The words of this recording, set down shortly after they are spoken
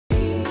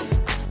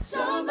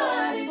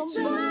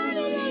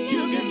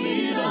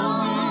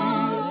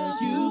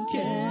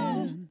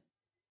can.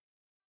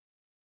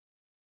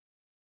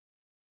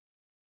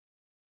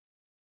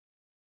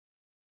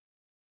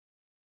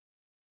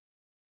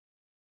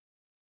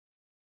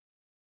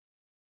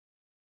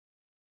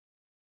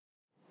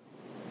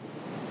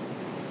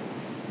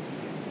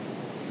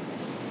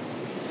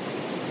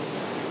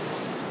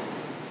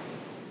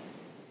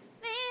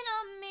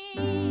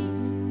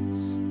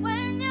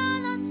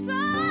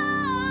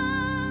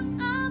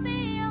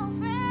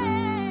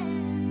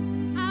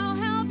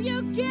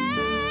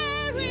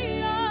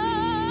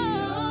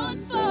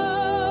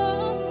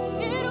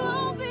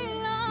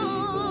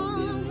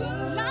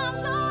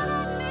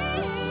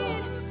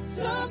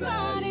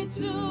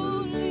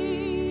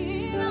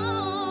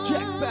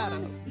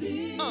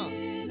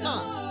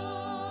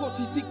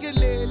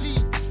 Sikeleli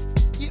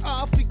i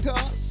Afrika,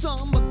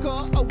 Samaka,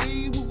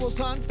 away who goes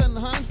hand in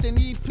hand in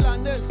the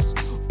planets.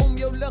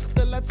 Jou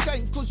ligte laat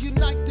skyn, cause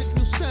united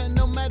we stand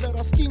no matter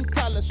our skin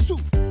color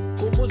suit.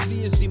 Kom ons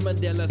wees die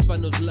Mandelas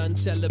van ons land,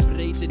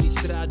 celebrate in die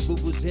straat,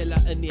 vuvuzela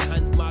in die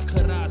hand, maak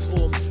geraas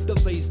om te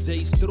wys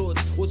jy's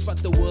trots. Ons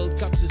vat de World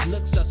Cup soos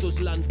niks as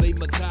ons land by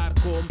mekaar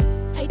kom.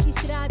 Uit die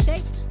straat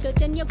uit, tot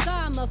in jou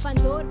kamer,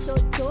 van dorp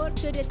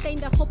tot het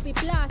eindig op die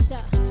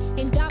plaza.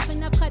 En daar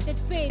vanaf gaat het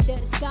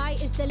verder, sky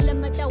is the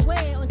limit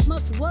away, ons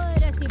moet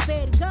word as die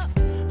berge.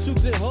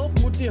 Soek sy hulp,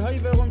 moet die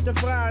huiver om te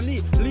vraag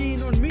nie.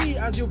 Lean on me,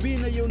 as jou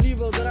binnen jou nie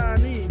wil dra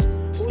nie.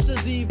 Ons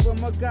is hier vir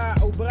mekaar,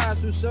 ou bra,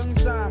 so sing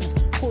saam.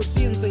 God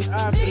sien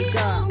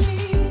Suid-Afrika.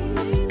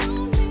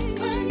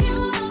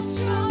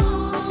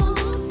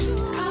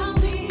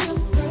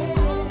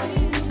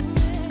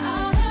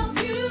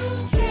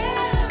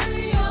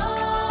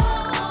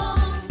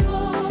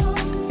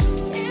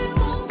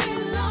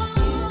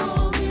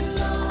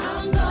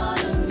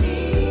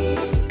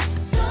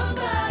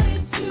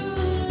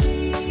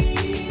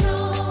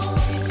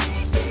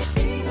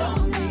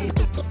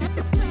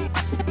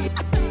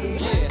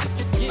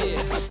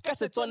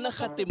 Tsona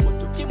gate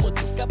motho ke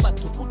motho ka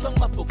batho utlwang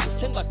mafoko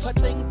tleng ba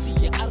tshwatseng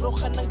tsie a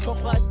roganang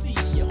tlhogo a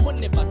tsie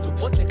gonne batho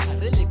botlhe ga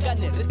re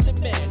lekane re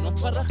semeno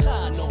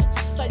tshwaragano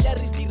tla ya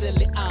re dire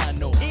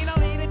leano en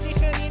al het die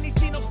gereen die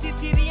sien nog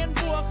steeds hier in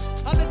boog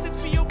alles het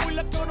vir jou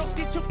moeilik door nog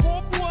steeds so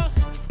kopboog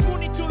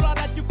moenie toelaat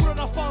dat jou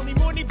krona val nie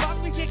moenie bang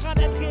wees jy gaan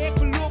ingeë ek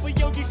beloof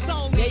jou jy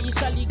sal nie jy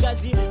sal die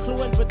gazie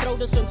glo en vertrou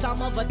dis ons saam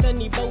wat in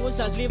die bou is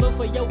as lewe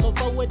vir jou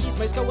gevou het dis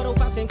my skouer ou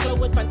vas en klou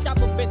het van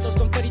tap op bed ons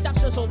kom vir die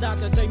tapste soldaat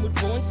dat sy moet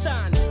woon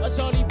staan as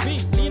all die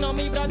beat lean on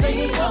me brother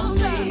jy moet woon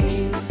staan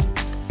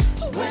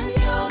when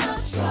you're not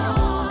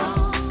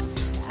strong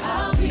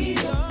I'll be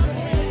your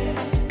friend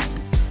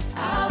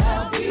I'll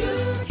help you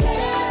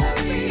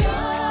carry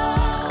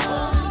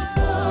on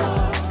for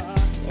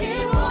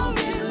it won't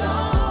be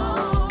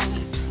long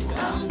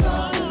I'm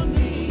gonna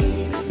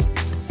need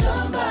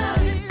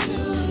somebody to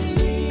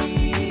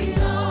lean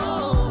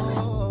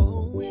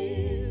on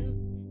when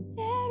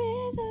there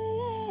is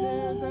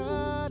a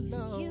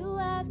love you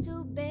have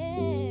to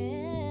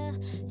bear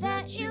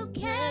that you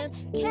can't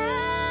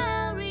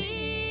carry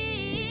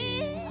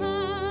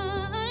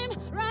I'm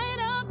right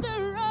up the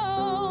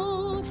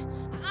road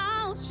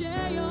I'll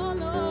share your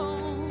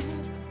load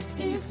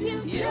if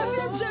you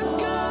just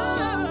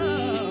go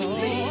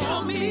lean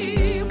on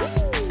me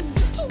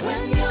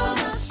when you're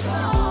not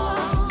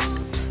strong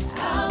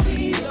I'll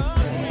be your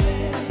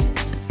friend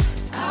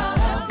I'll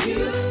help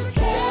you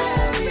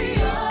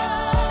carry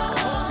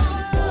on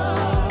for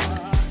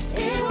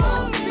it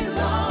won't be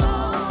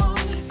long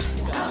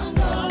I'm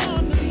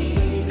gonna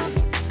need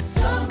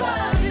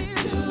somebody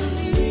to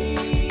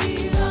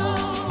lean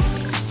on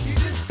you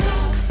just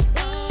call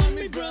on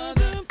me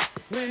brother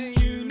when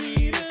you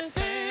need a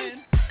hand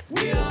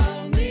we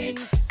all need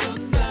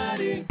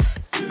somebody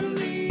to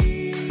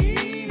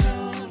lean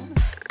on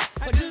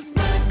I just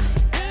might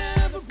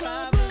have a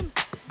problem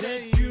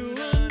that you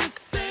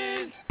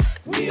understand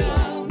we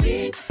all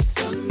need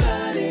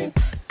somebody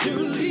to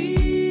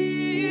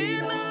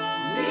lean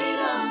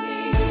on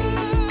me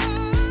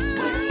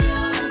when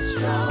you're not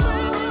strong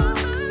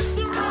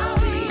I'll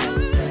be your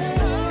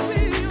friend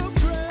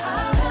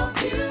I'll help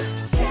you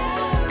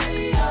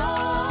carry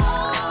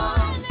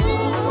on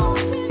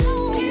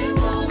it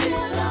won't be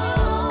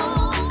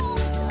long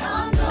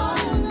I'm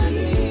gonna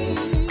need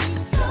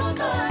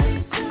somebody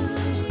to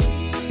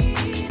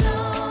lean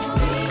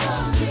on you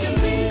can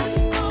lean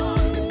on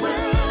me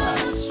when you're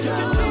not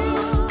strong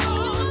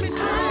I'll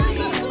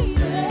be your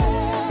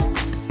friend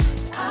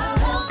I'll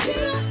help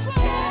you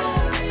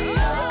carry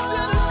on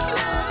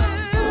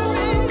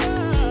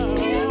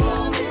it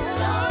won't be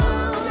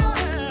long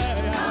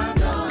I'm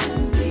gonna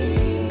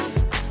need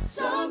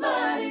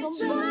somebody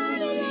to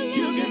lean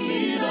you can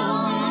lean on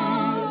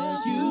me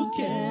yes you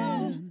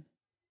can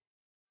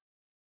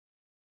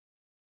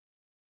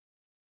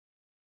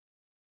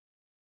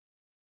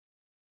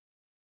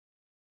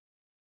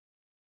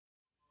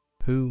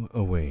Who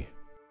are we?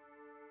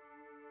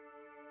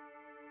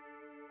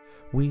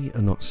 We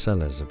are not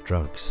sellers of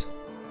drugs,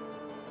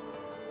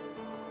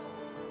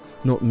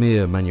 not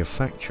mere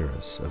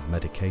manufacturers of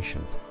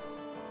medication.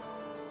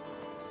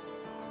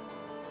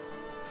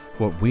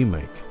 What we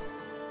make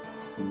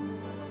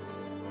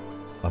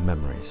are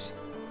memories.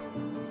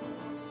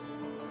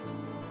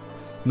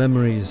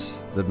 Memories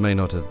that may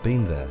not have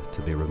been there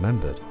to be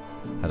remembered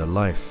had a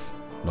life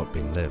not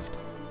been lived.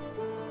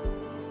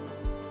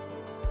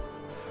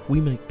 We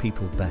make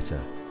people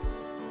better,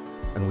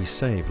 and we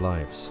save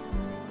lives.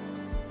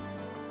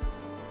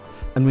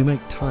 And we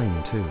make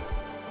time too.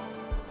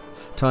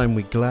 Time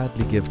we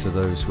gladly give to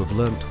those who have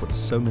learnt what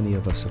so many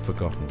of us have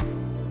forgotten.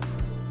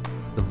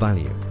 The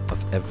value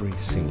of every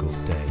single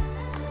day.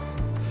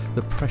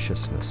 The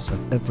preciousness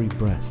of every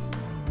breath,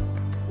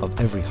 of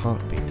every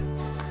heartbeat.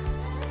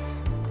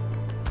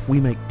 We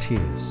make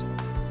tears,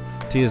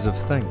 tears of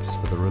thanks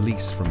for the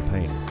release from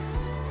pain.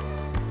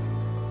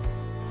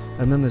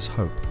 And then there's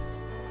hope.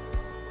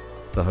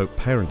 The hope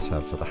parents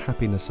have for the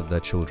happiness of their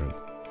children.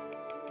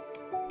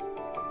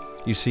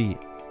 You see,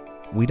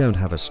 we don't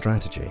have a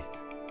strategy,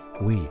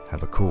 we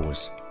have a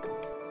cause.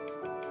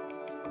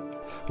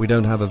 We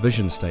don't have a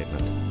vision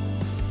statement,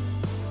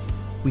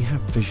 we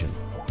have vision.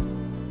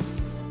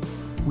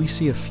 We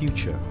see a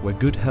future where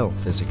good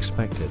health is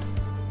expected,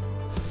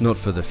 not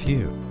for the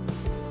few,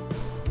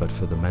 but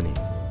for the many.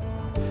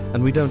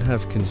 And we don't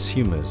have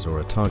consumers or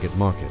a target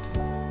market.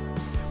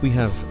 We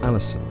have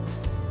Alison,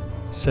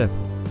 Seb,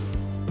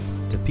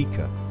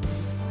 Topeka,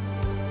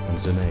 and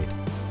Zunaid.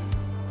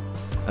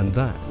 And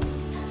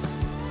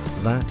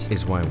that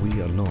is why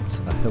we are not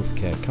a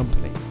healthcare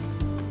company.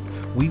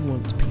 We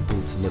want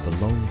people to live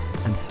a long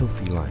and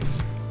healthy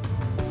life.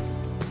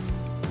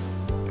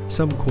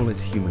 Some call it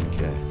human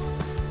care.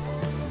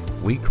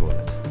 We call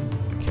it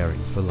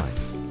caring for life.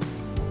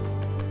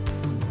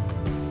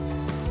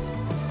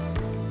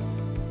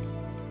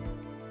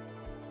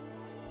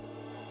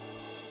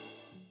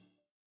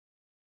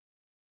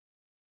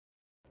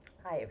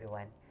 Hi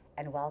everyone,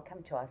 and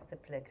welcome to our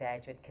Cipla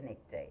Graduate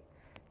Connect Day.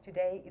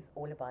 Today is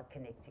all about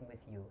connecting with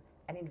you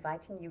and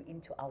inviting you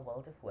into our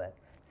world of work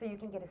so you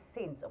can get a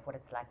sense of what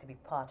it's like to be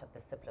part of the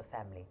Cipla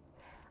family.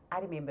 I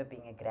remember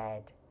being a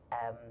grad,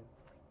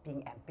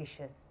 being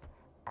ambitious,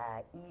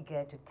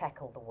 eager to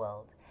tackle the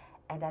world.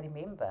 And I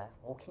remember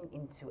walking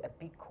into a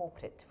big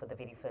corporate for the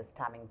very first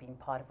time and being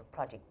part of a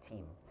project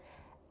team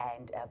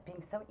and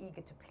being so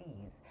eager to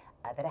please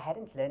that I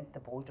hadn't learned the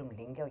boardroom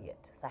lingo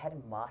yet. So I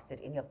hadn't mastered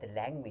any of the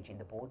language in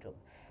the boardroom.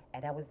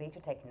 And I was there to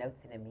take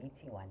notes in a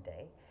meeting one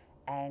day,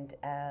 and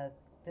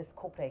this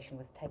corporation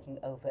was taking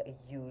over a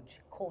huge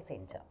call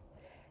center.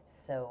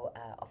 So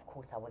of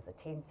course I was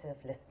attentive,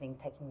 listening,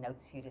 taking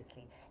notes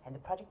furiously, and the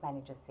project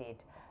manager said,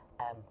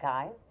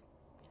 guys,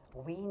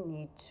 we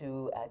need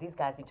to, these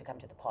guys need to come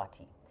to the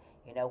party.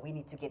 You know, we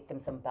need to get them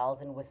some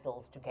bells and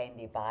whistles to gain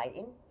their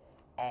buy-in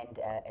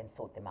and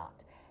sort them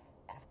out.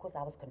 And of course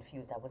I was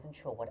confused. I wasn't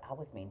sure what I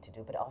was meant to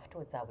do, but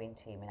afterwards I went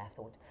to him and I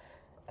thought,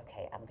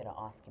 okay, I'm going to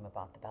ask him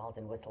about the bells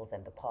and whistles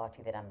and the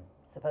party that I'm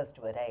supposed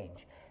to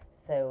arrange.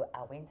 So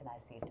I went and I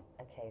said,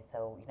 okay,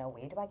 so, you know,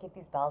 where do I get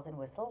these bells and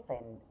whistles,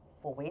 and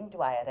for when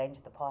do I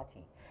arrange the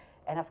party?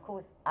 And of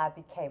course I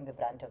became the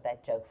brunt of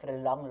that joke for a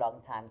long,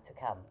 long time to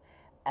come.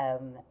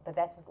 But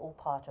that was all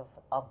part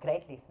of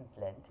great lessons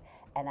learned.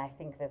 And I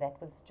think that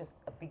was just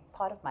a big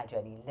part of my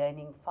journey,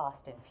 learning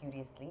fast and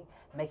furiously,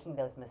 making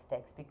those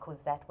mistakes, because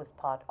that was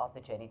part of the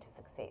journey to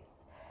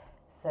success.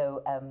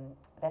 So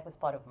that was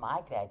part of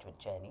my graduate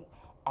journey.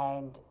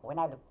 And when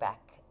I look back,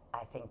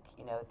 I think,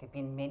 you know, there have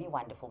been many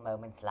wonderful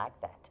moments like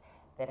that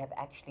that have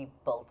actually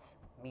built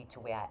me to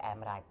where I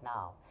am right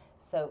now.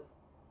 So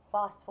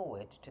fast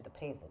forward to the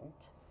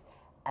present.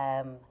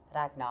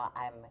 Right now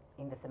I'm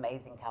in this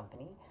amazing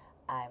company.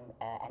 I'm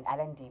an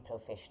L&D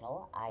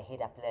professional. I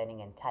head up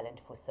learning and talent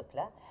for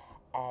Cipla,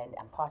 and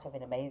I'm part of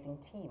an amazing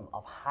team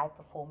of high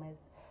performers.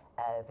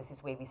 This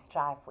is where we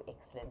strive for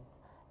excellence,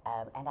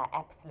 and I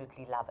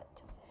absolutely love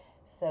it.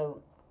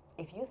 So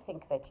if you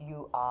think that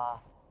you are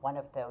one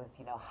of those,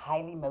 you know,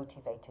 highly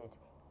motivated,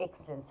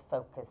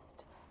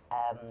 excellence-focused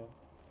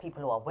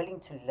people who are willing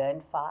to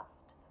learn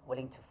fast,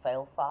 willing to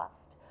fail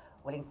fast,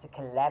 willing to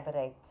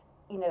collaborate,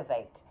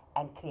 innovate,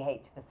 and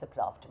create the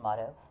Cipla of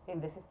tomorrow,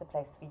 then this is the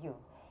place for you.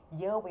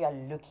 Here we are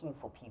looking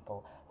for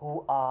people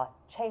who are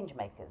change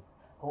makers,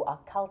 who are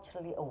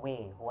culturally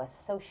aware, who are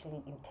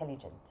socially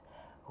intelligent,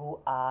 who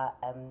are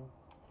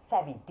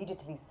savvy,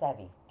 digitally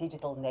savvy,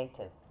 digital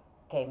natives,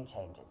 game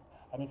changers.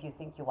 And if you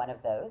think you're one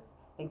of those,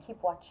 then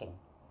keep watching.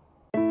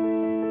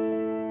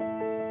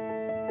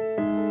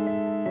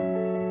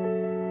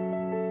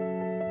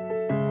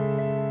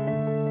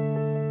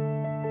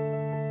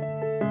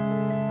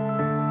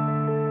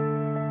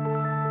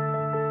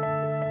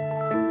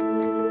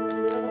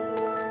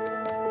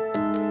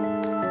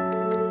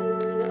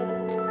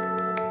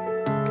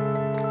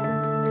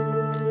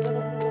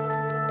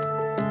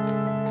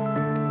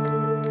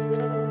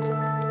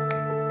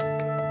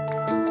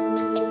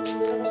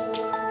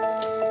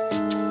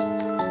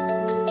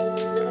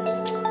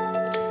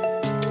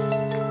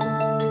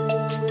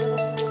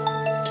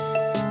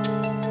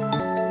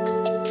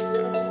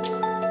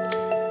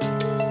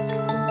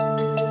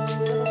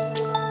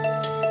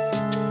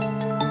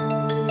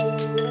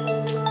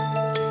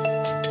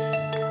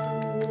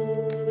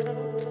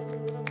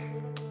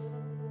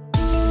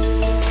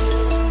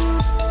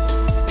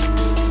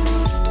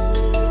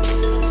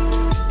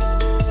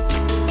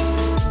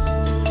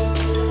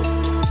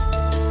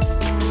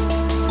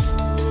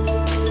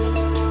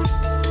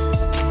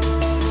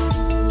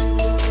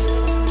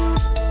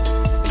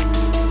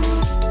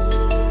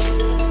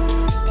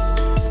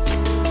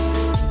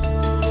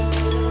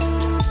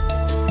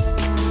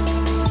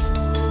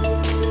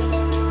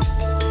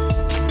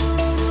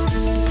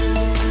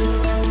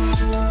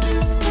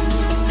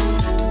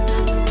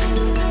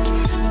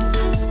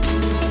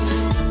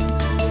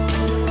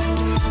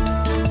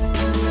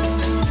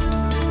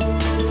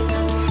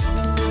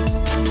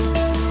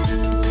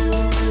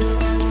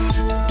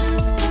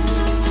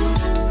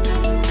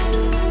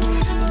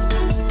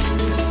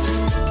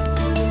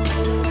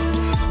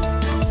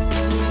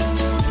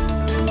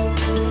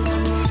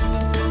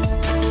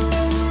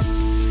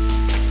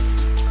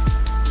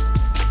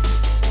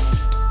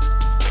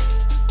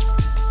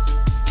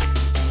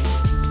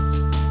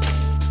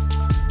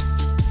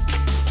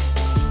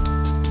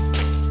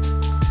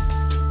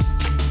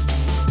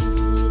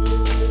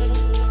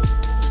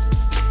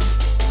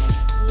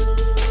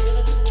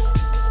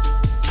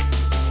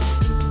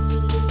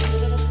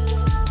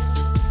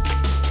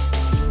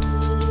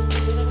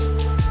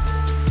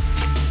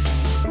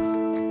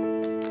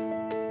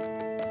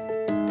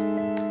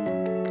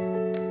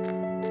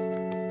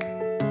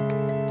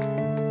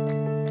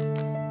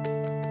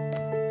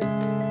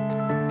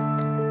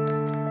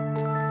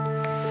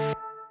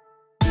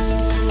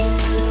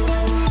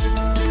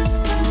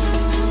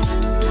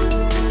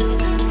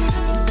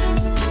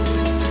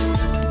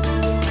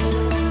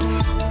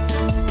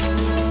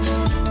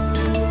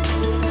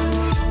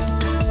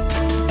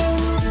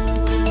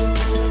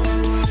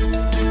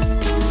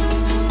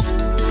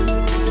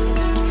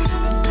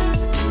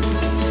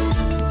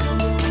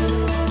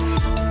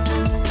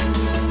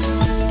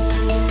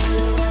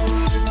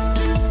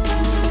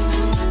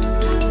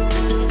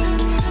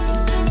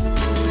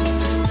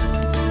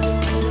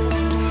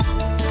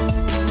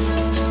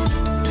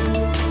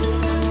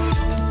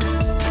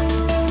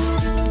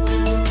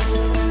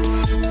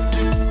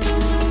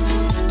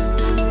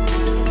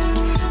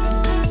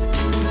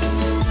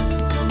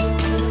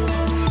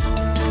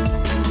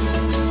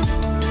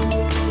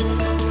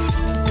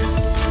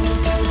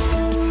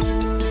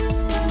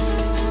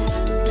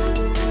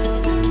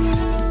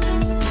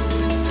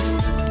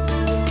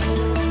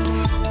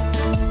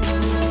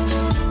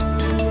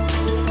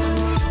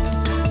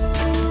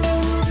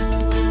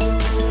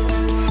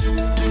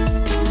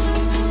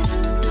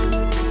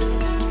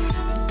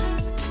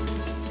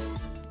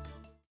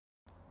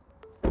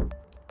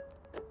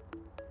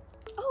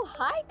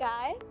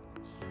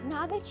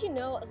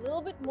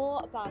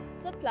 more about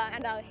Cipla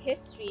and our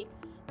history,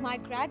 my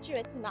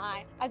graduates and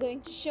I are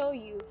going to show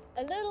you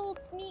a little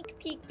sneak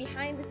peek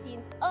behind the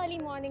scenes early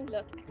morning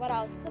look at what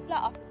our Cipla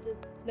offices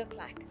look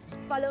like.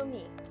 Follow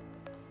me.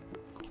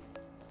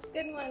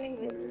 Good morning,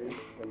 Vishnu.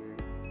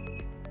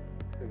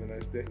 Have a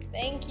nice day.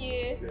 Thank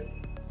you.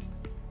 Cheers.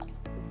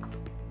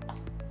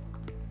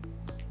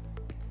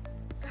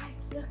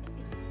 Guys, look,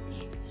 it's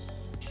Spare.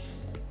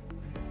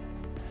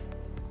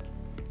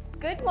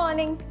 Good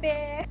morning,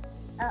 Spare.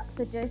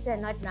 For Thursday,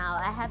 not now.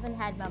 I haven't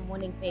had my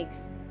morning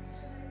fix.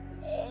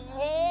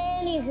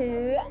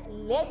 Anywho,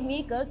 let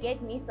me go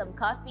get me some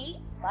coffee.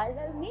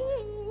 Follow me.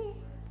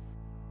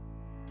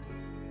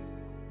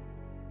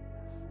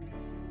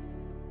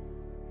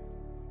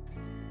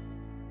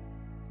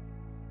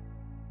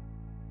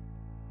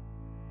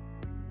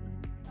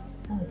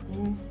 So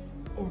this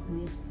is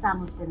where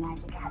some of the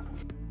magic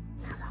happens.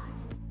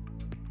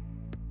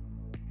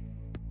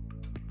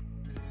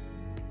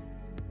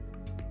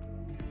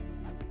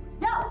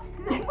 No!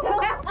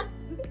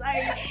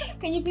 Sorry.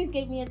 Can you please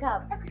give me a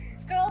cup?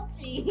 Girl,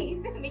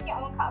 please. Make your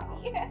own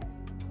coffee.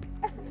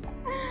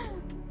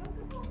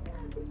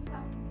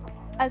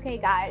 Okay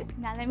guys,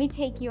 now let me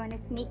take you on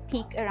a sneak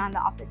peek around the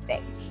office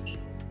space.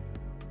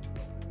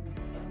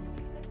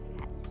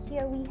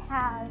 Here we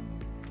have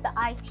the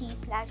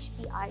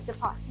IT/BI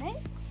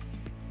department.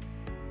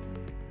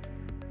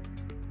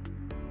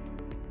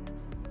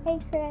 Hey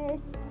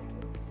Chris.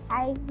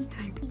 Hi.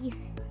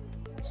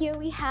 Here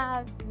we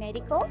have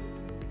medical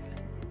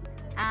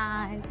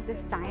and the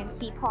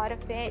sciencey part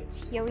of it.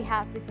 Here we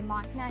have the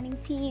demand planning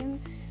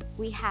team.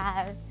 We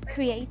have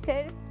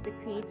creative, the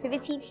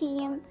creativity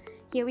team.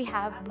 Here we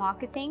have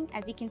marketing.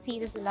 As you can see,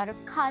 there's a lot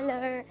of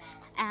color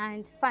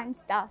and fun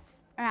stuff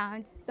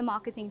around the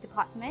marketing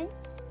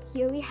department.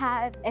 Here we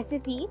have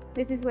SFE.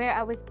 This is where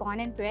I was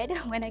born and bred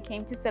when I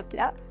came to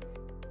Cipla.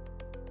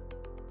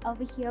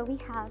 Over here we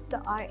have the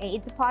RA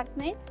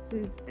department.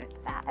 That's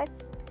bad.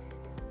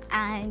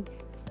 And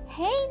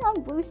hey,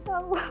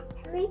 Nambuso. How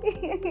are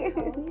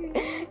you?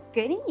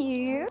 Good, and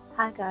you?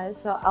 Hi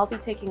guys, so I'll be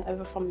taking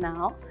over from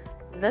now.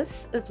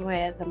 This is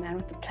where the man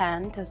with the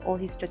plan does all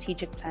his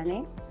strategic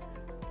planning.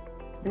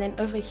 And then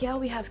over here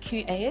we have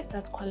QA,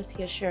 that's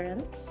quality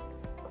assurance.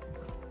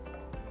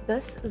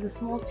 This is a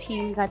small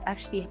team that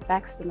actually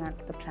backs the man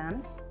with the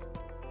plans.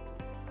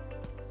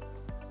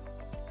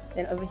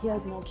 Then over here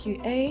is more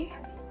QA.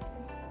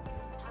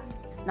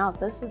 Now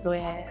this is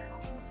where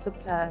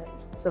Cipla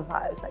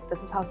survives. Like,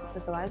 this is how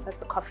Cipla survives. That's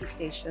the coffee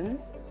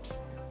stations.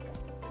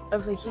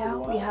 Over here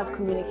we have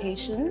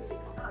communications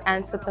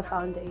and Cipla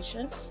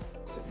Foundation.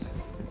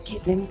 Okay,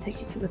 let me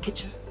take you to the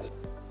kitchen.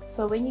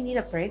 So when you need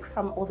a break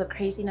from all the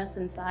craziness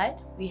inside,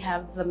 we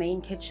have the main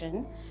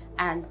kitchen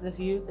and the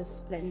view is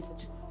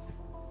splendid.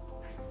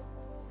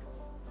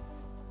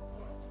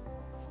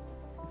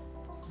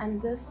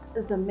 And this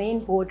is the main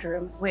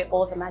boardroom where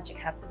all the magic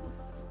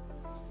happens.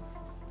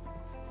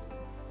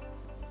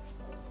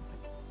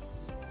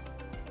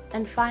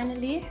 And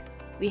finally,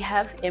 we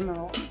have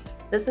Emerald.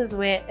 This is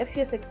where, if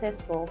you're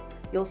successful,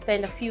 you'll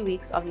spend a few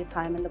weeks of your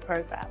time in the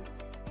program.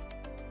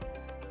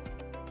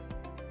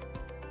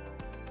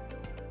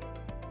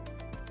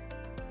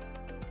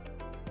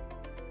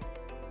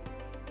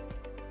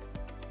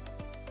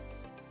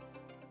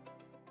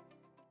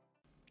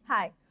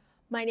 Hi,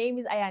 my name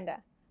is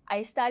Ayanda.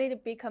 I studied a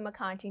BCom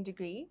accounting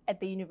degree at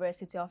the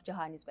University of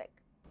Johannesburg.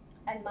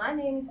 And my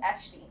name is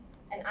Ashley,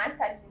 and I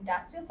studied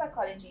industrial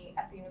psychology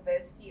at the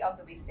University of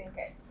the Western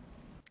Cape.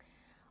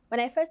 When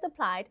I first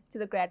applied to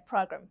the grad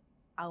program,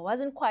 I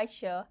wasn't quite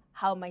sure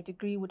how my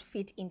degree would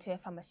fit into a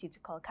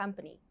pharmaceutical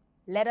company,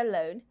 let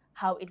alone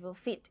how it will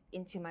fit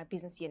into my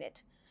business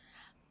unit.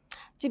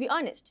 To be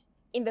honest,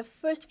 in the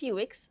first few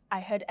weeks, I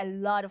heard a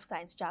lot of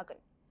science jargon.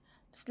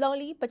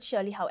 Slowly but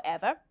surely,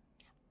 however,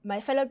 my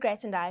fellow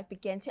grads and I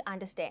began to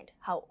understand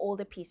how all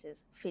the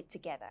pieces fit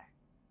together.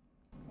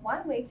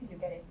 One way to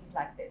look at it is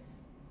like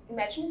this.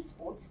 Imagine a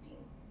sports team.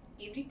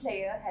 Every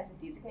player has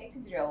a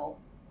designated role,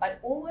 but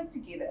all work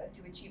together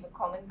to achieve a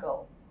common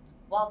goal.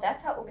 Well,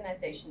 that's how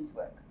organizations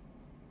work.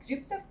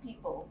 Groups of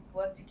people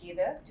work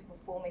together to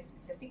perform a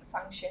specific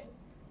function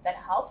that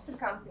helps the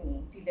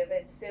company deliver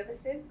its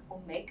services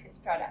or make its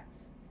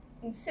products.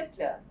 In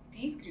Cipla,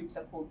 these groups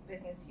are called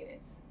business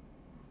units.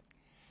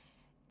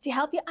 To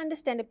help you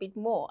understand a bit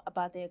more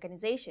about the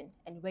organization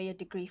and where your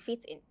degree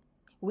fits in,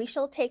 we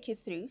shall take you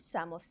through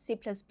some of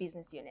Cipla's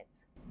business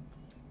units.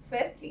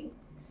 Firstly,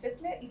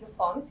 Cipla is a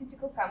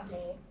pharmaceutical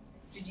company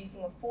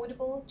producing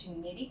affordable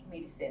generic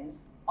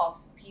medicines of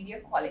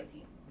superior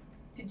quality.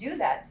 To do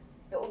that,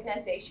 the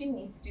organization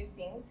needs to do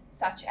things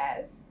such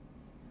as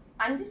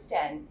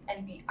understand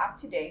and be up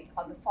to date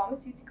on the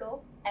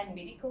pharmaceutical and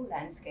medical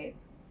landscape,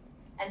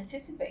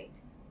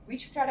 anticipate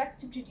which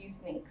products to produce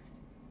next,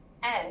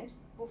 and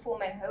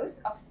perform a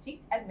host of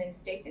strict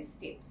administrative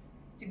steps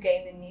to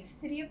gain the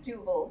necessary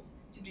approvals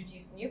to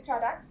produce new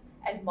products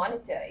and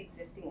monitor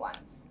existing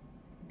ones.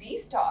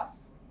 These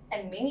tasks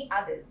and many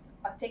others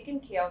are taken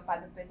care of by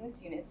the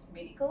business unit's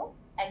medical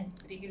and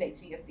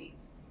regulatory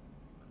affairs.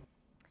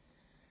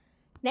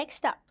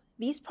 Next up,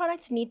 These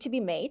products need to be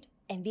made,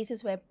 and this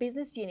is where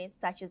business units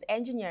such as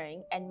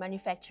engineering and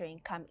manufacturing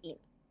come in.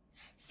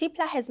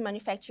 Cipla has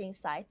manufacturing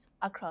sites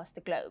across the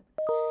globe,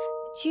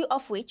 2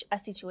 of which are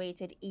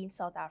situated in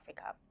South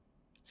Africa.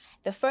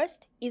 The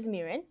first is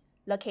Miran,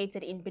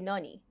 located in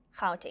Benoni,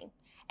 Gauteng,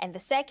 and the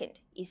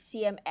second is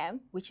CMM,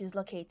 which is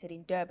located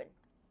in Durban.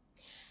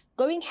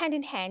 Going hand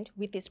in hand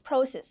with this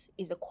process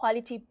is the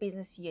quality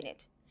business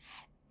unit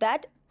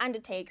that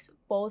undertakes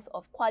both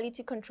of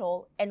quality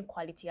control and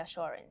quality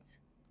assurance.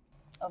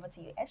 Over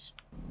to you, Ash.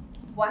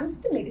 Once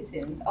the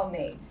medicines are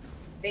made,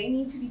 they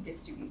need to be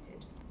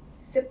distributed.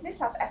 Cipla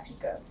South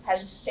Africa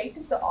has a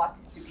state-of-the-art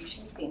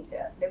distribution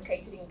center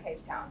located in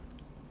Cape Town.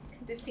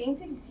 The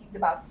center receives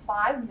about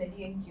 5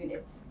 million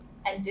units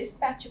and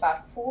dispatch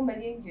about 4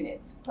 million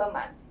units per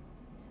month.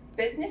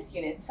 Business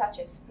units such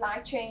as supply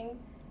chain,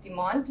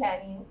 demand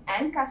planning,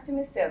 and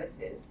customer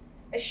services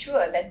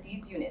assure that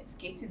these units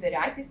get to the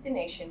right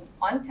destination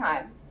on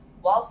time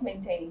whilst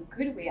maintaining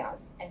good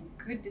warehouse and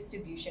good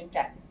distribution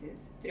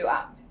practices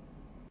throughout.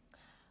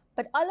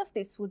 But all of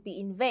this would be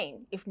in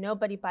vain if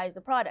nobody buys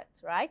the product,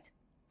 right?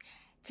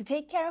 To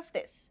take care of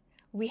this,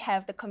 we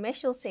have the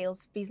Commercial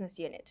Sales Business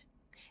Unit.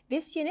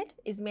 This unit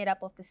is made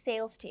up of the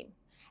sales team,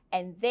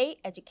 and they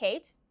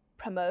educate,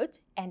 promote,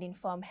 and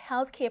inform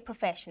healthcare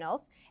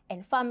professionals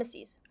and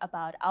pharmacies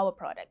about our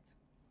products.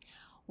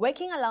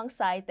 Working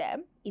alongside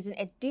them is an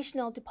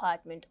additional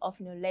department of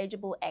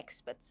knowledgeable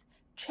experts,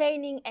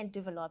 training and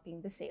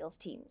developing the sales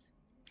teams.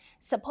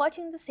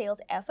 Supporting the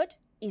sales effort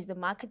is the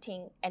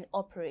Marketing and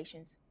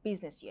Operations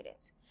Business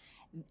Units,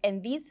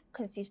 and these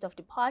consist of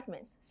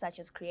departments such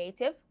as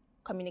creative,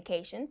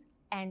 communications,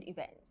 and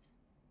events.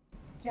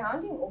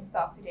 Rounding off the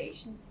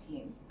operations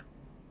team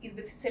is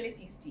the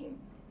facilities team,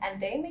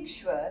 and they make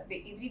sure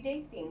the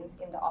everyday things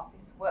in the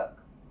office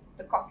work.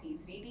 The coffee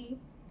is ready,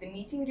 the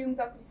meeting rooms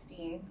are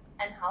pristine,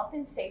 and health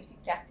and safety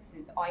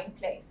practices are in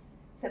place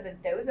so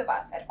that those of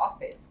us at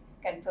office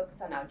can focus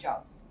on our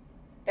jobs.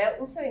 They're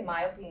also, in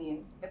my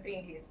opinion, the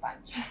friendliest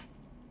bunch.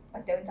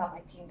 But don't tell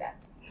my team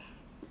that.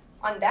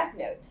 On that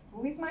note,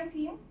 who is my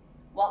team?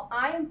 Well,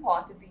 I am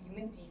part of the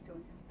Human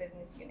Resources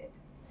Business Unit.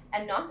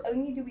 And not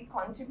only do we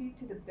contribute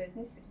to the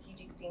business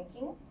strategic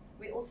thinking,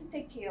 we also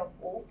take care of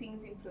all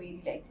things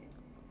employee related,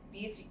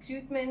 be it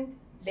recruitment,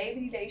 labor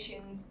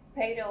relations,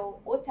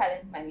 payroll, or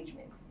talent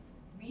management.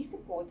 We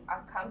support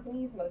our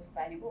company's most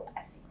valuable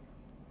asset,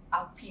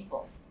 our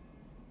people.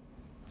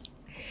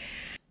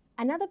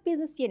 Another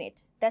business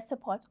unit that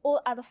supports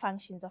all other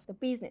functions of the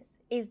business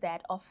is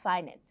that of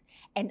finance.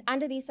 And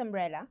under this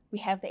umbrella, we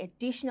have the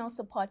additional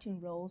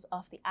supporting roles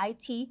of the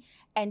IT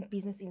and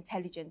business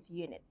intelligence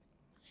units.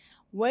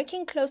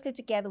 Working closely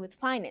together with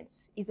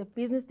finance is the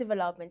business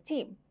development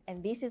team,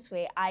 and this is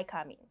where I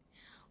come in.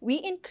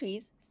 We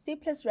increase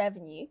Cipla's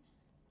revenue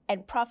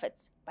and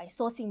profits by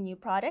sourcing new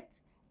products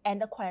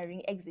and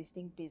acquiring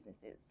existing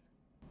businesses.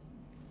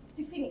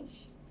 To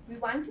finish, we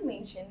want to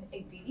mention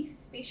a very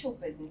special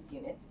business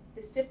unit,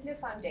 the Cipla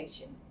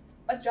Foundation.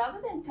 But rather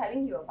than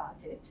telling you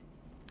about it,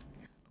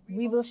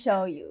 we will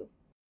show you.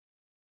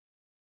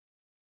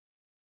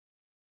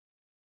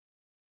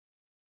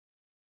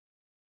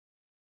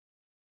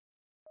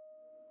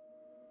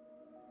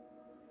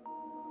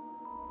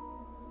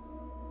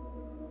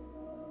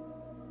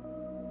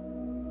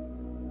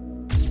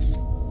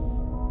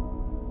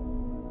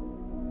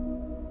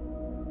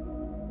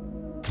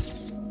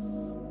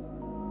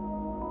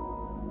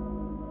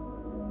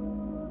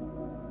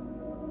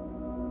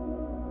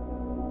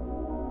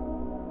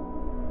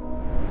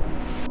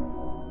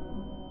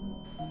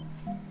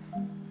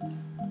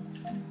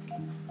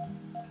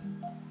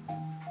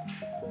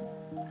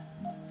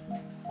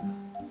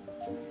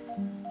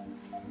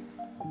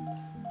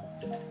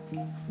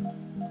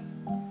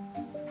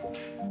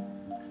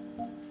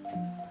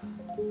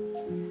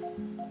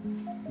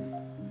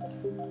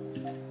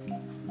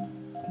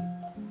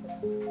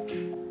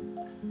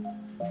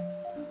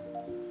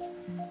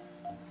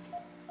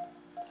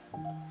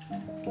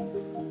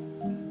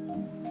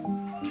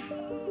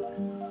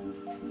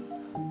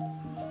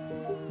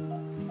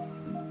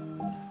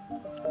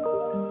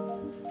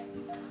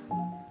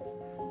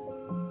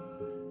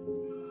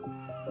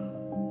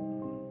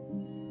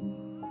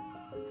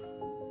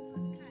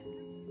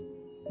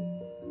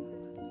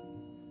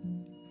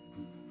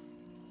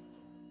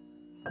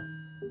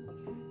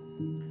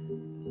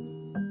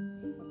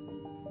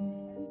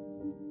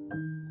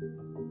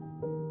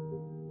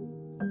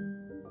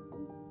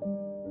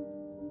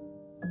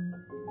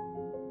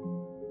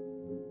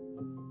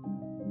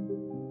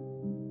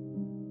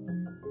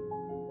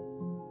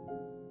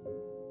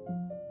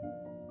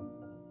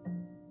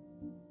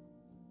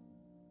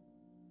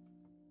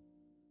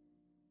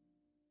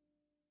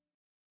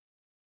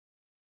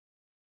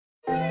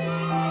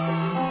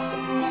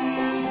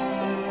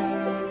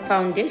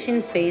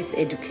 Foundation phase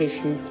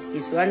education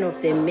is one of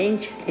the main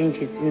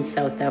challenges in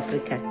South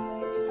Africa.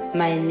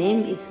 My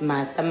name is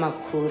Martha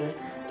Makura,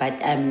 but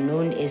I'm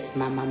known as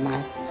Mama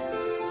Martha.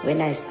 When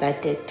I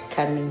started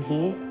coming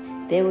here,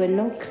 there were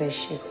no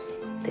crashes.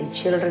 The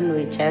children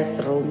were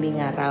just roaming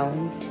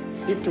around.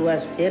 It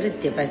was very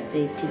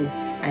devastating.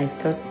 I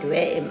thought,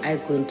 where am I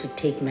going to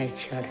take my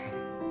children?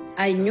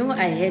 I knew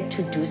I had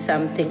to do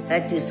something.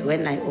 That is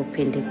when I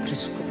opened a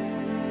preschool.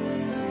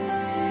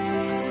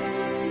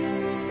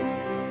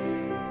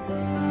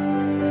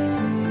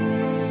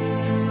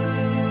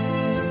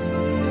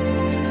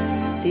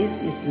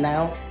 This is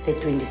now the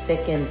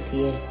 22nd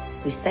year.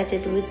 We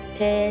started with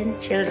 10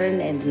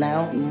 children and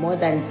now more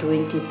than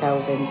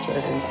 20,000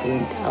 children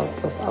went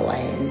out of our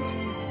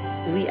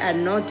hands. We are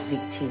not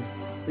victims.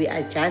 We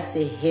are just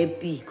a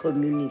happy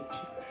community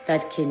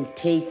that can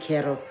take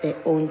care of their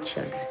own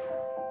children.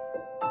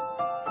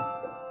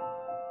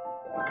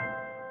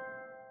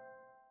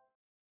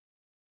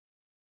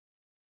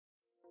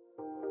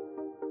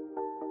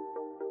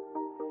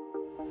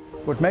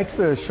 What makes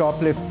the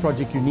Sharp Left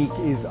project unique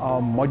is our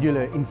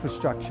modular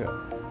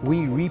infrastructure.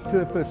 We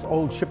repurpose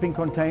old shipping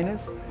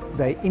containers.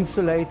 They're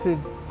insulated,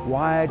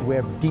 wired. We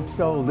have deep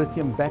cell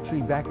lithium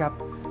battery backup,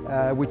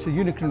 which the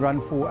unit can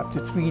run for up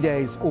to 3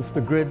 days off the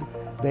grid.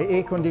 They're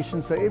air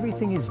conditioned, so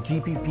everything is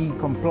GPP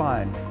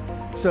compliant.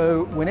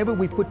 So whenever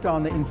we put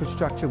down the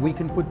infrastructure, we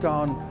can put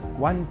down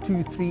 1,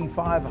 2, 3,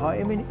 5,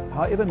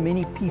 however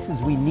many pieces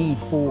we need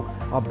for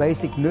our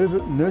basic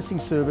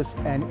nursing service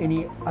and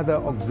any other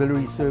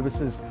auxiliary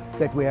services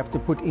that we have to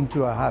put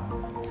into a hub.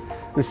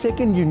 The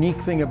second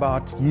unique thing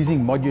about using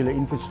modular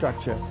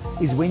infrastructure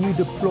is when you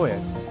deploy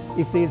it.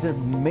 If there's a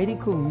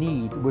medical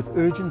need with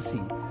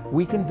urgency,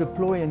 we can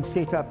deploy and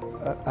set up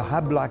a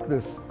hub like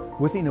this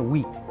within a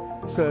week.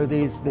 So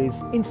there's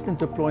instant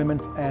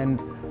deployment, and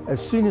as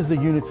soon as the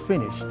unit's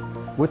finished,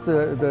 with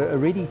the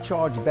already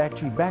charged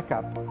battery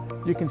backup,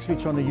 you can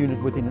switch on the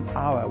unit within an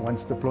hour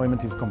once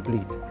deployment is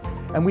complete.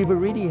 And we've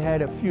already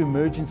had a few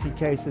emergency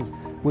cases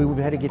where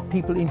we've had to get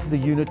people into the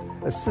unit,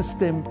 assist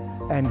them,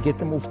 and get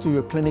them off to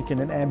a clinic and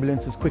an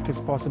ambulance as quick as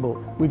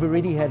possible. We've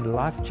already had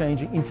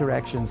life-changing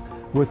interactions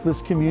with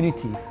this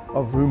community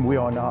of whom we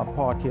are now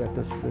part here at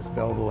this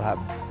Belleville hub.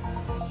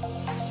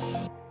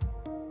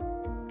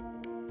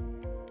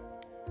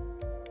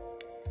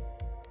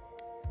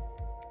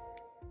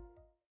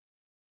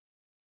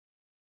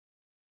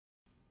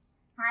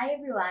 Hi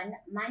everyone,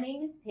 my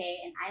name is Pei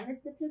and I'm a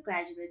Cipla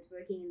graduate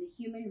working in the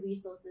Human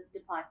Resources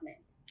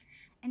Department.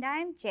 And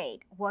I'm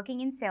Jade,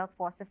 working in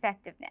Salesforce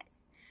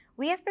Effectiveness.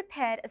 We have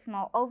prepared a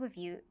small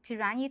overview to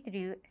run you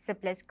through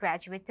Cipla's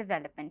Graduate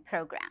Development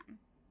Program.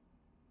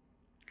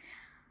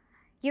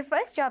 Your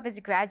first job as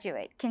a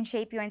graduate can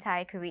shape your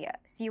entire career,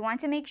 so you want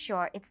to make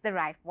sure it's the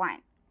right one.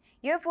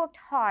 You have worked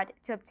hard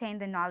to obtain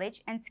the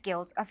knowledge and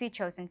skills of your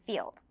chosen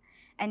field,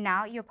 and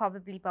now you're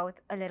probably both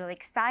a little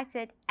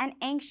excited and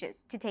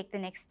anxious to take the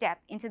next step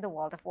into the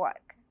world of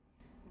work.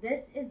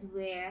 This is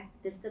where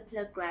the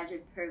Cipla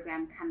Graduate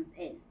Program comes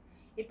in.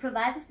 It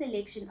provides a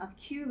selection of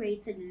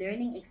curated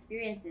learning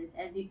experiences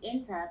as you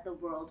enter the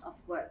world of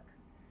work.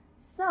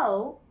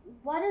 So,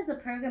 what is the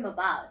program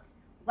about?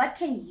 What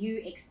can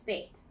you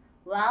expect?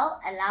 Well,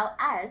 allow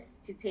us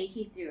to take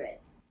you through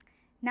it.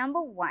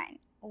 Number 1,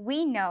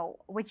 we know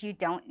what you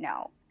don't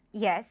know.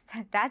 Yes,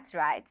 that's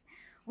right.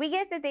 We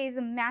get that there is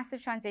a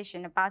massive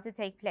transition about to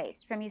take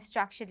place from your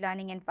structured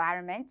learning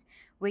environment,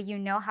 where you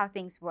know how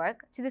things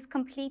work, to this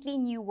completely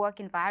new work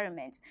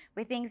environment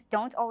where things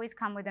don't always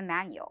come with a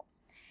manual.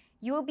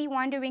 You will be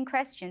wondering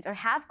questions or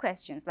have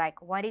questions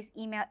like, what is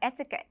email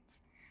etiquette?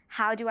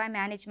 How do I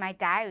manage my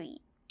diary?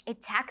 A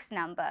tax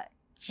number?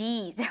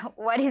 Geez,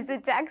 what is a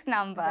tax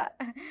number?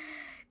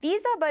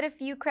 These are but a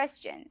few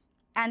questions,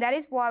 and that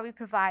is why we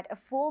provide a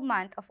full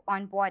month of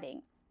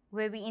onboarding,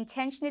 where we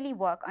intentionally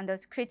work on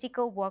those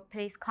critical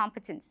workplace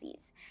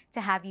competencies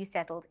to have you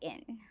settled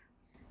in.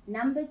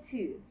 Number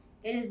 2,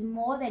 it is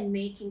more than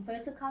making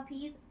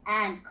photocopies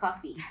and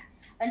coffee.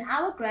 In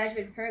our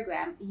graduate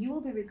program, you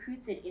will be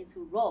recruited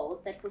into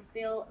roles that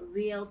fulfill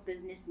real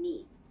business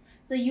needs.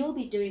 So you'll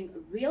be doing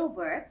real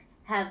work,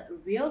 have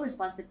real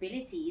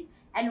responsibilities,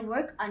 and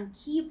work on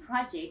key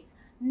projects,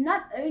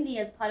 not only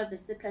as part of the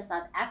Cipla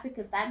South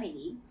Africa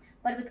family,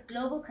 but with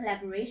global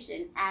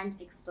collaboration and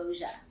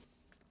exposure.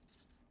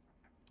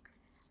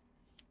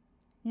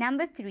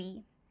 Number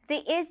 3,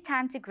 there is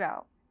time to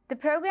grow. The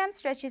program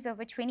stretches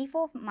over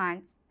 24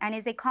 months and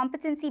is a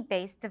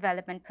competency-based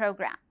development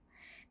program.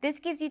 This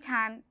gives you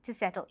time to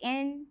settle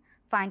in,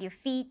 find your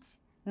feet,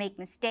 make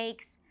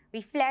mistakes,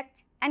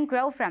 reflect, and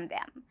grow from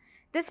them.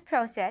 This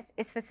process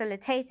is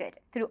facilitated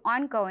through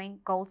ongoing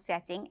goal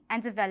setting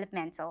and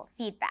developmental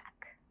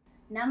feedback.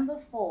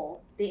 Number 4,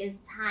 there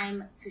is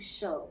time to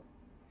show.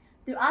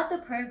 Throughout the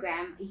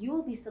program, you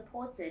will be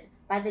supported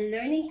by the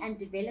Learning and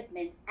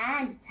Development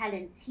and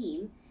Talent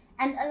team,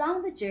 and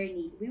along the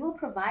journey, we will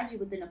provide you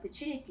with an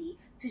opportunity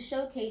to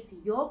showcase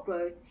your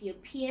growth to your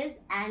peers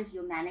and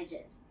your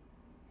managers.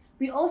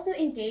 We also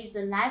engage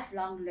the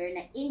lifelong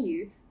learner in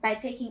you by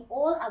taking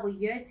all our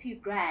Year 2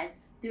 grads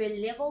through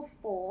a Level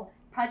 4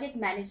 project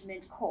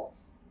management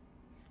course.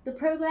 The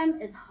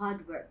program is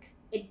hard work.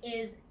 It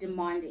is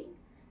demanding,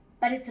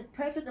 but it's a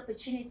perfect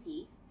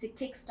opportunity to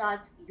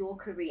kickstart your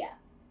career.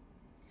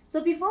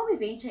 So before we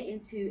venture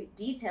into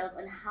details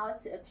on how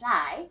to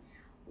apply,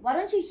 why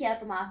don't you hear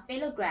from our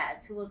fellow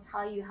grads who will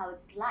tell you how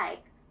it's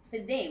like for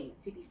them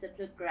to be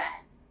Cipla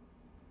grads.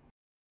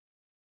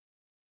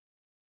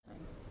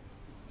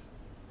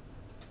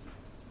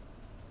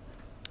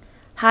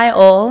 Hi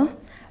all,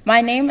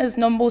 my name is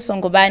Nombo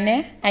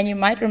Songobane, and you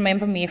might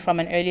remember me from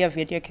an earlier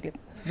video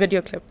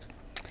clip.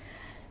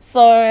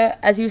 So,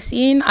 as you've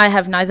seen, I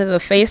have neither the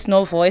face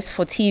nor voice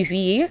for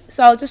TV,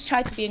 so I'll just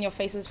try to be in your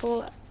faces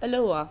for a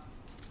little while.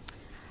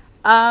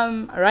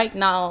 Right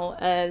now,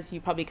 as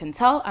you probably can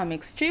tell, I'm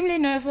extremely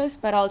nervous,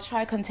 but I'll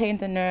try to contain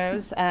the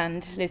nerves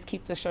and let's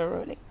keep the show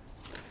rolling.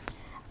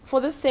 For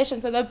this session,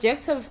 so the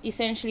objective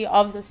essentially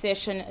of the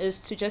session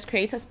is to just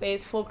create a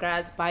space for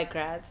grads by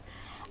grads.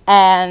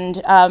 And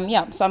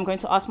yeah, so I'm going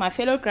to ask my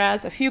fellow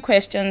grads a few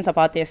questions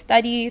about their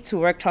study to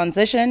work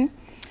transition.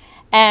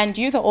 And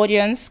you, the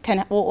audience,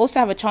 will also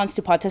have a chance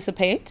to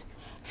participate.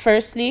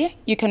 Firstly,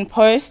 you can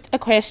post a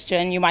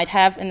question you might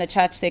have in the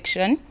chat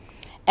section,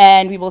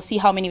 and we will see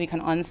how many we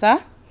can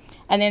answer.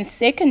 And then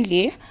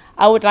secondly,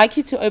 I would like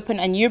you to open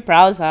a new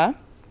browser.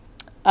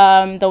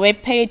 The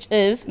web page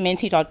is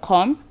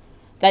menti.com.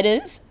 That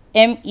is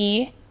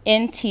MENTI.com.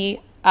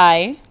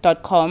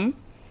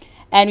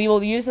 And we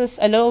will use this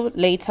a little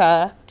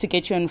later to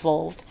get you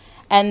involved.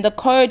 And the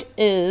code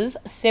is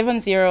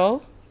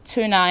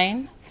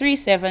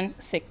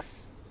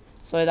 7029376.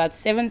 So that's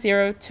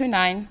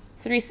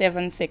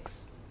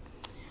 7029376.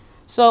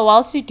 So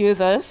whilst you do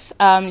this,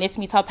 let's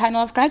meet our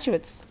panel of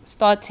graduates.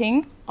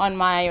 Starting on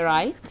my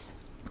right,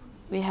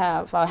 we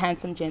have our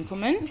handsome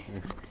gentleman.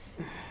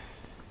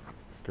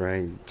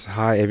 Great.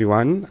 Hi,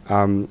 everyone.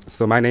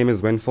 So my name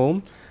is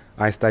Winful.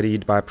 I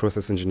studied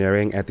bioprocess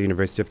engineering at the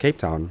University of Cape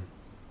Town.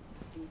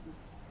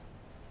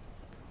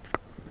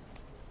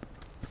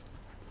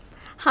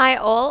 Hi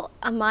all,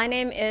 my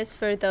name is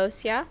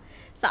Ferdosia.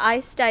 So I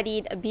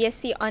studied a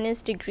BSc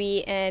Honours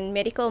degree in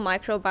medical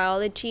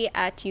microbiology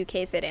at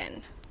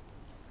UKZN.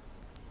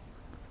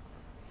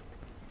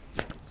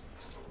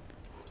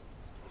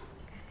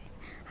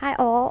 Hi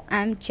all,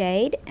 I'm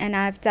Jade and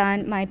I've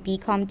done my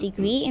BCom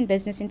degree in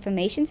Business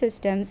Information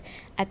Systems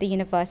at the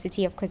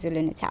University of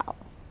KwaZulu-Natal.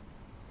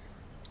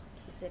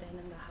 UKZN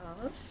in the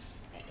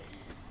house.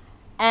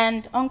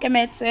 And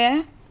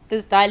Onkemetse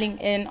is dialing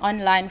in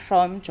online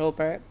from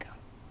Joburg.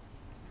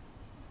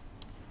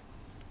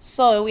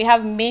 So we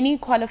have many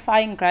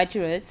qualifying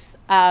graduates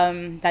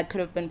that could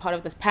have been part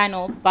of this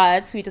panel,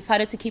 but we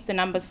decided to keep the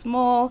numbers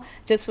small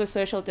just for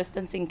social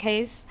distancing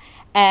case.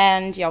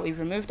 And yeah, we've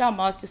removed our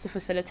masks just to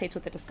facilitate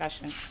with the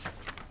discussion.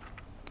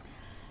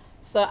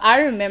 So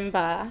I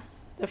remember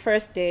the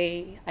first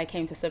day I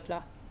came to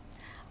Cipla.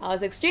 I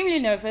was extremely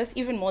nervous,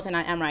 even more than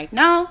I am right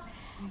now.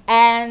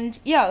 And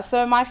yeah,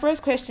 so my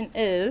first question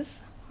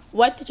is,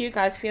 what did you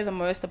guys fear the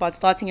most about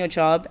starting your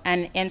job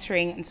and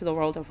entering into the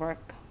world of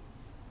work?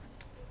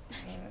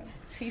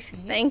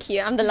 Thank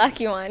you. I'm the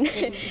lucky one.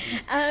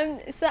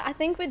 So I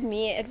think with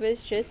me, it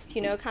was just,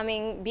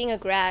 being a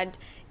grad,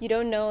 you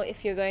don't know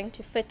if you're going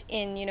to fit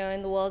in,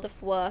 in the world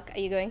of work. Are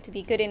you going to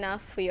be good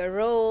enough for your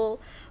role?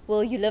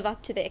 Will you live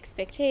up to the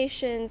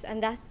expectations?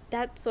 And that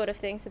sort of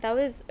thing. So that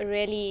was a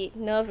really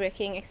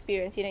nerve-wracking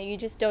experience. You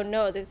just don't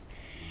know this.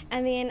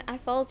 And then I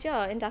felt,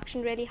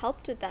 induction really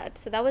helped with that.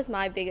 So that was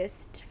my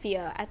biggest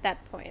fear at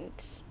that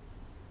point.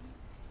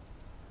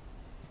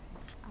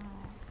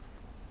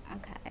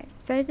 Okay,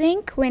 so I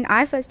think when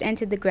I first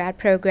entered the grad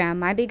program,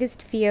 my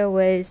biggest fear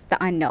was the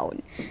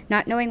unknown,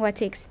 not knowing what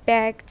to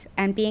expect,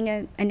 and being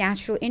a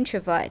natural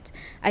introvert.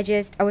 I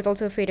was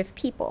also afraid of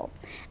people.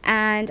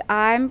 And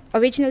I'm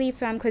originally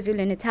from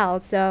KwaZulu-Natal,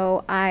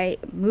 so I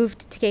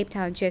moved to Cape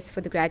Town just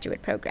for the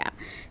graduate program.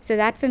 So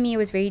that for me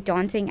was very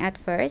daunting at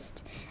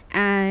first.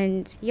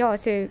 And yeah,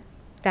 so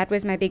that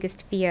was my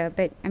biggest fear,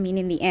 but I mean,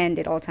 in the end,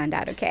 it all turned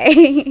out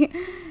okay.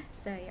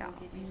 So yeah.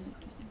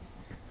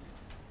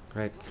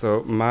 Right.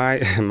 So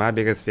my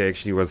biggest fear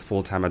actually was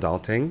full-time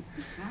adulting.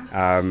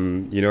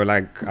 From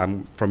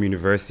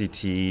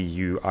university,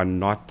 you are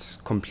not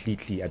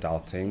completely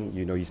adulting.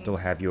 You still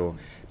have your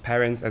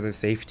parents as a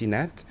safety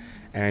net.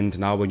 And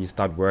now when you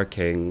start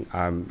working,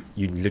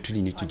 you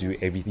literally need to do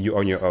everything. You're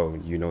on your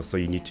own, so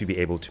you need to be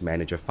able to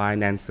manage your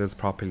finances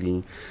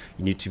properly.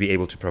 You need to be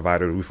able to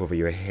provide a roof over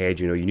your head.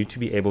 You need to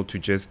be able to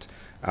just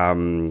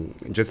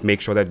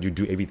make sure that you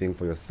do everything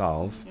for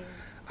yourself.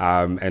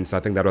 And so I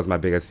think that was my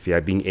biggest fear,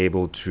 being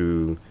able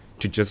to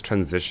just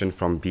transition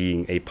from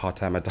being a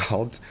part-time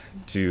adult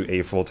to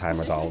a full-time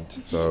adult.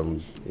 So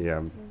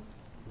yeah,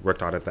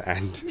 worked out at the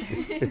end.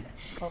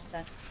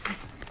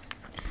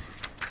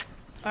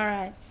 All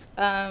right.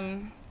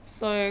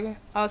 So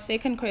our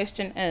second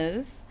question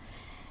is,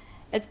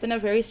 it's been a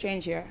very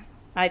strange year,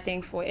 I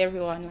think, for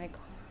everyone,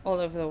 all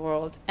over the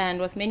world, and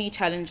with many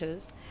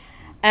challenges.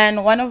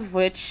 And one of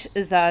which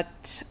is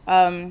that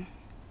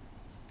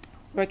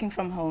working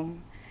from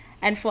home.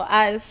 And for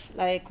us,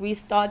 we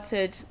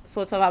started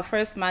sort of our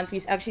first month,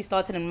 we actually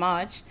started in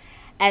March.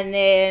 And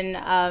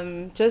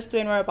then just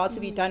when we're about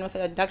to be done with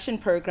the induction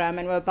program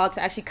and we're about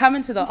to actually come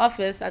into the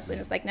office, that's when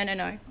it's like,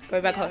 no,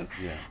 go back home.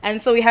 Yeah. And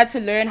so we had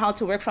to learn how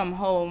to work from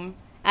home,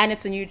 and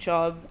it's a new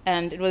job.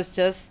 And it was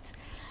just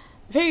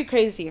very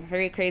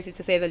crazy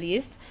to say the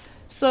least.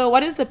 So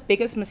what is the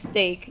biggest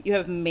mistake you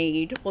have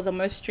made or the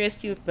most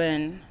stressed you've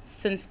been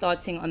since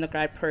starting on the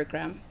grad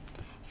program?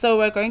 So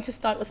we're going to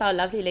start with our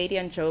lovely lady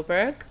in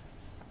Joburg.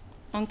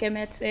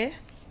 Onkemetse.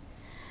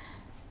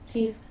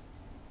 Please.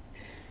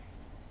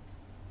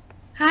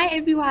 Hi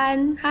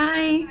everyone.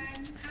 Hi.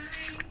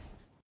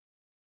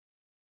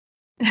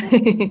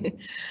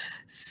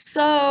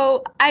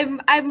 So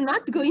I'm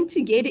not going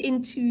to get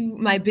into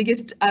my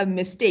biggest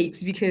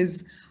mistakes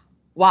because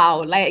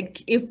wow,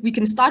 like if we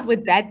can start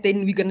with that,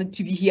 then we're going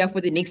to be here for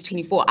the next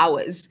 24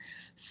 hours.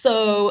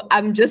 So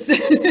I'm just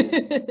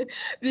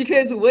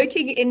because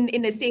working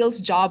in a sales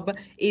job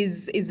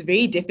is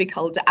very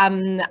difficult.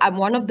 I'm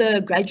one of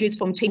the graduates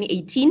from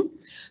 2018.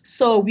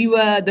 So we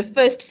were the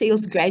first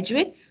sales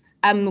graduates.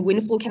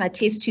 Winful can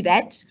attest to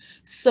that.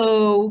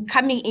 So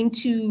coming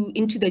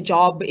into the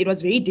job, it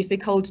was very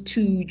difficult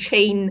to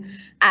train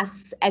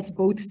us as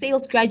both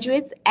sales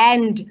graduates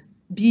and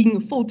being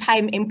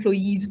full-time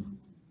employees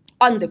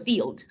on the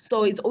field.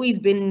 So it's always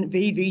been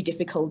very, very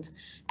difficult.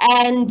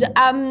 And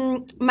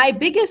my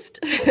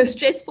biggest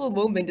stressful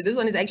moment, this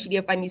one is actually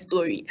a funny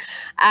story.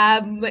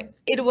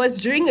 It was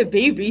during a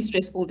very, very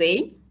stressful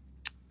day.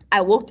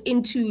 I walked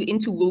into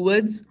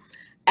Woolworths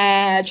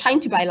trying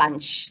to buy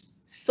lunch.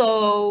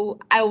 So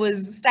I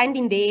was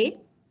standing there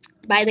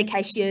by the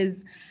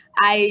cashiers.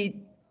 I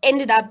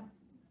ended up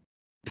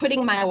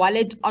putting my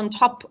wallet on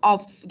top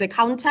of the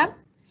counter,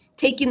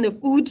 taking the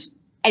food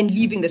and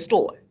leaving the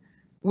store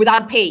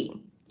without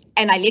paying.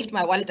 And I left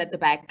my wallet at the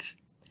back.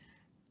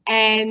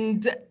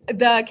 And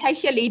the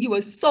cashier lady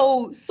was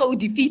so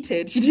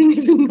defeated. She didn't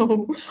even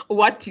know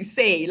what to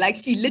say. Like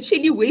she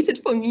literally waited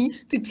for me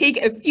to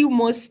take a few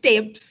more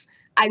steps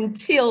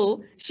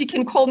until she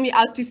can call me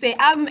out to say,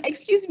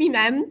 excuse me,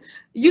 ma'am,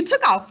 you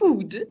took our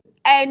food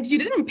and you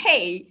didn't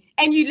pay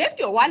and you left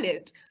your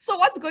wallet. So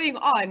what's going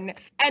on?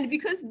 And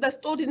because the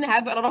store didn't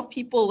have a lot of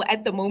people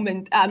at the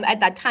moment,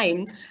 at that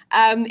time,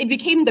 it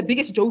became the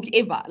biggest joke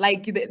ever.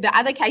 Like the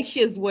other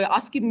cashiers were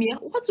asking me,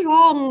 what's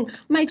wrong?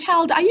 My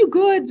child, are you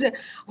good?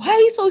 Why are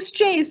you so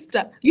stressed?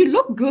 You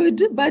look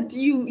good, but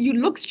you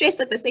look stressed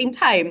at the same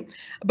time.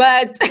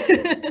 But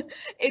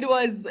it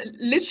was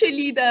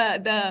literally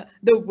the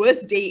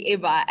worst day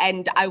ever.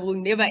 And I will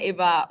never,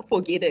 ever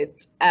forget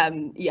it.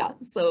 Yeah,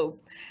 so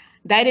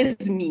that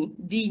is me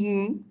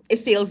being a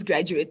sales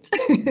graduate.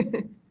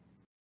 And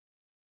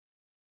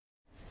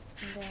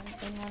then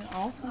anyone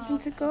else wanting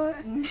to go?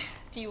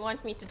 Do you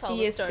want me to tell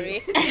Yes, the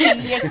story?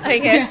 please. Yes,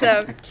 okay,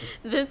 so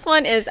this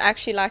one is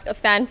actually like a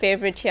fan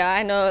favorite here.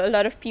 I know a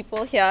lot of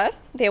people here,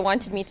 they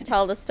wanted me to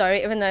tell the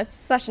story, even though it's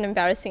such an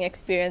embarrassing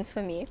experience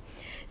for me.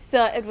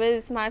 So it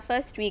was my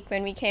first week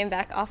when we came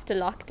back after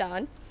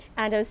lockdown,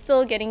 and I was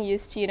still getting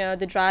used to, you know,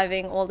 the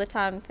driving all the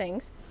time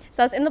things.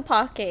 So I was in the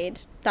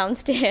parkade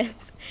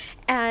downstairs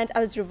and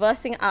I was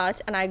reversing out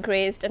and I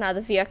grazed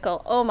another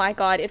vehicle. Oh my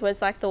God, it was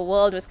like the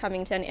world was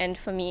coming to an end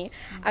for me.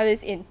 I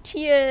was in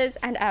tears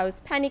and I was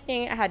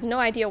panicking. I had no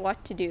idea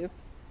what to do.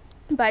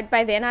 But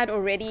by then I'd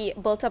already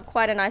built up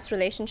quite a nice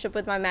relationship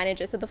with my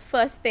manager. So the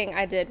first thing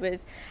I did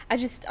was I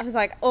was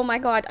like, oh my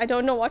God, I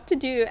don't know what to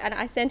do. And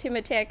I sent him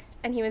a text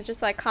and he was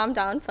just like, calm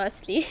down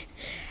firstly.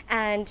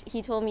 And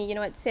he told me, you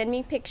know what, send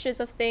me pictures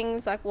of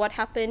things like what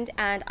happened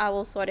and I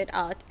will sort it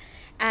out.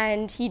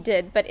 And he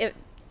did. But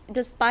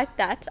despite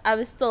that, I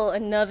was still a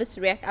nervous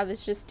wreck. I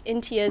was just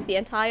in tears the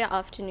entire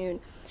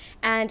afternoon.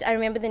 And I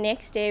remember the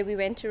next day we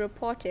went to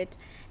report it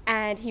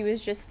and he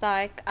was just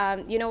like,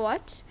 you know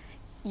what?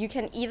 You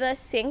can either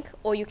sink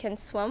or you can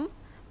swim,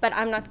 but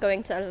I'm not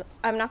going to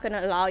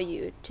allow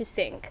you to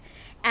sink.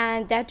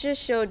 And that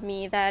just showed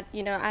me that,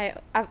 you know,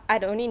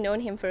 I'd only known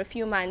him for a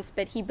few months,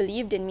 but he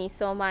believed in me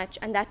so much,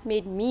 and that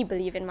made me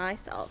believe in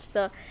myself.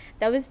 So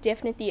that was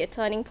definitely a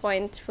turning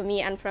point for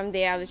me, and from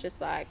there I was just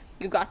like,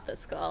 you got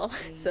this, girl.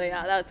 So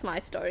yeah, that's my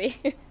story.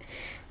 Thank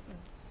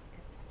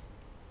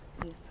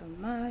you so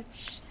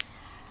much.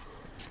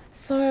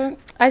 So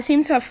I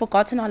seem to have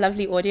forgotten our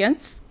lovely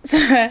audience.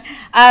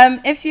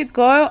 If you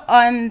go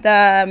on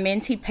the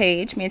Menti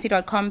page,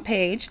 menti.com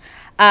page,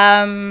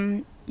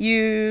 so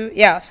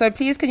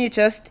please can you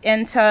just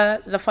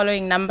enter the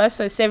following number,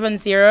 so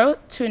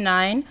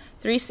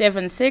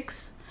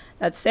 7029376,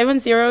 that's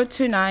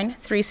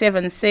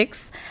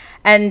 7029376,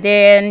 and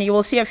then you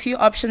will see a few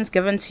options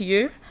given to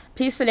you.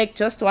 Please select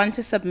just one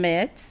to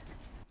submit,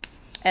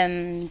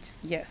 and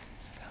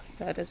yes,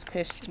 that is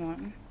question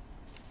one.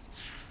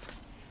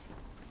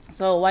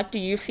 So what do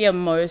you fear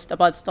most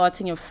about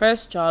starting your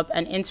first job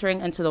and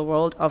entering into the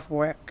world of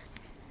work?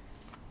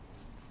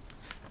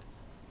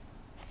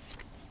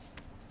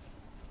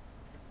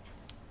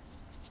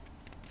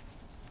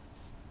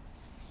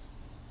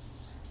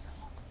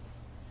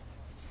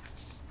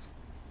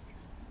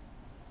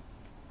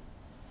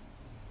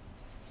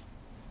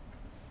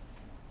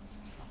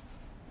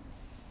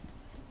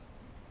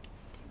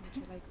 Would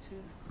you like to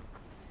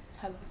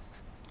tell us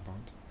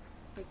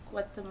like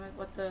what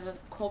the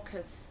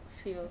caucus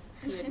feared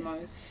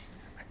most?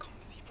 I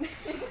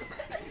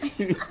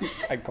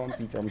can't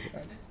see from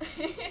here.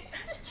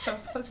 So I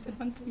passed it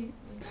on to you.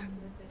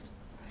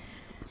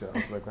 Should I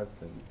answer the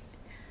question?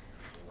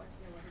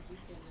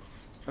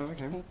 Oh,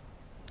 okay.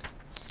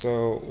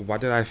 So,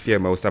 what did I fear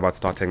most about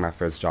starting my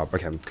first job?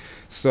 Okay,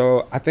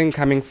 so I think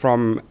coming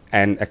from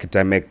an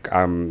academic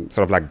sort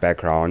of like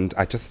background,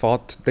 I just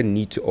felt the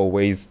need to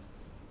always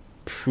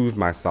prove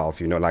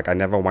myself, you know, like I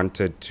never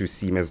wanted to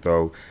seem as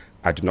though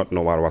I did not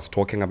know what I was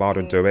talking about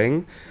or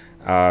doing,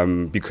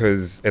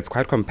 because it's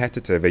quite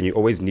competitive and you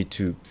always need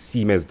to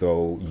seem as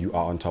though you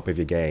are on top of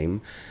your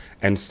game.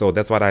 And so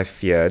that's what I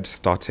feared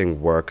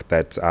starting work,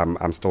 that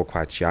I'm still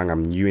quite young,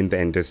 I'm new in the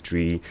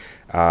industry,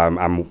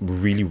 I'm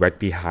really wet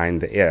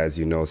behind the ears,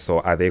 you know, so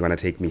are they going to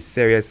take me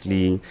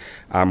seriously?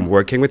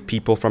 Working with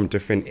people from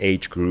different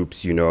age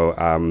groups, you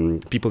know,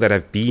 people that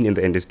have been in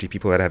the industry,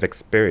 people that have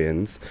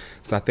experience.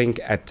 So I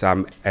think at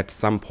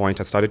some point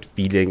I started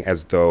feeling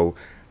as though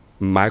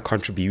my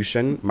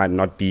contribution might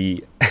not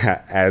be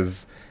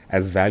as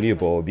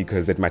valuable,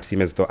 because it might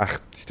seem as though,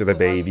 still a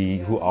baby,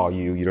 who are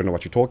you? You don't know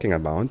what you're talking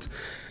about.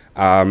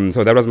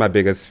 So that was my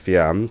biggest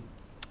fear.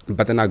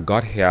 But then I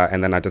got here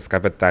and then I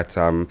discovered that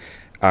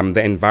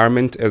the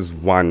environment is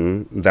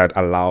one that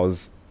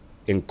allows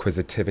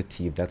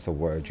inquisitivity, if that's a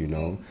word, you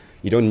know.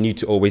 You don't need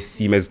to always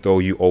seem as though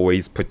you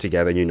always put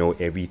together, you know,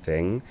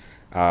 everything.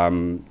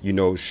 You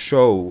know,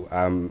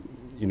 show,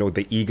 you know,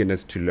 the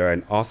eagerness to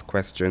learn, ask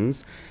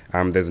questions.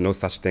 There's no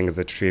such thing as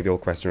a trivial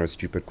question or a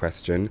stupid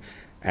question.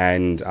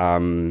 And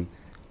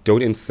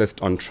don't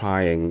insist on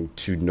trying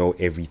to know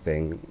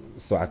everything.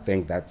 So I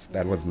think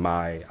that was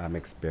my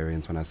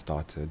experience when I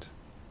started.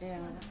 Yeah.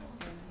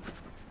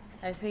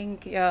 I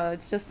think, yeah,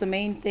 it's just the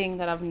main thing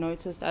that I've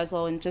noticed as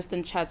well, and just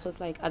in chats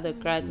with like other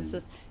grads, it's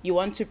just you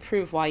want to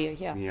prove why you're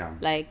here. Yeah.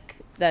 Like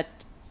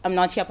that I'm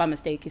not here by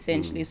mistake,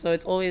 essentially. So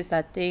it's always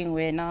that thing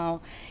where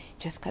now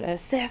just gotta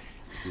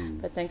assess.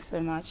 But thanks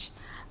so much.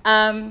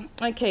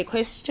 Okay,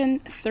 question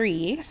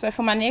 3. So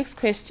for my next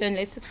question,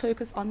 let's just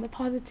focus on the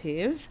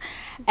positives.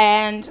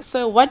 And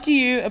so what do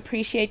you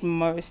appreciate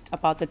most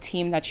about the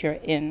team that you're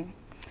in?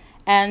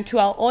 And to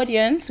our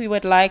audience, we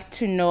would like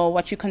to know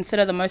what you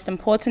consider the most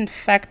important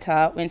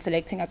factor when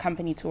selecting a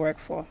company to work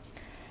for.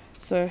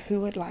 So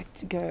who would like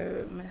to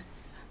go,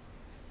 Miss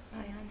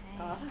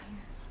Sayanda?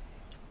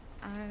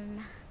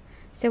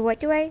 So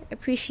what do I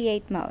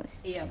appreciate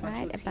most,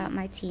 about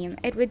my team?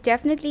 It would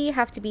definitely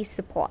have to be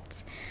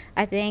support.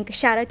 I think,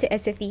 shout out to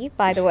SFE,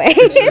 by the way.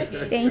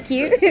 Thank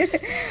you.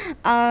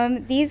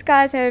 These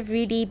guys have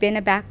really been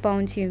a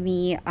backbone to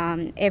me.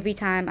 Every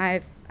time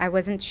I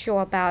wasn't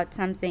sure about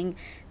something,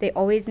 they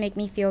always make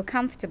me feel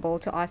comfortable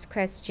to ask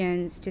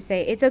questions, to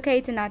say, it's okay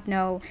to not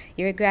know,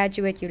 you're a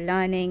graduate, you're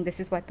learning, this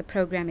is what the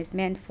program is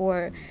meant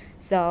for.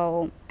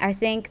 So I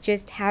think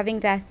just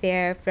having that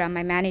there from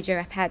my manager,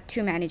 I've had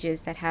 2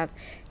 managers that have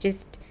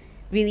just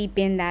really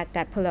been that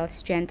pillar of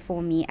strength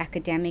for me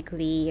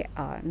academically,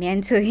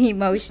 mentally,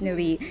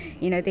 emotionally.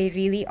 You know, they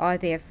really are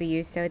there for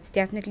you. So it's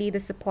definitely the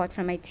support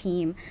from my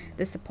team,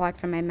 the support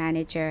from my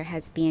manager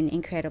has been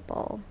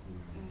incredible.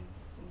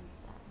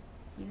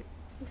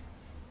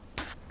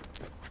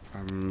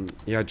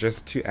 Yeah,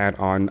 just to add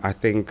on, I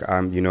think,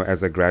 you know,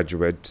 as a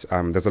graduate,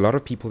 there's a lot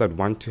of people that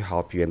want to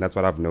help you, and that's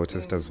what I've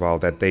noticed as well,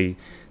 that they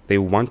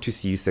want to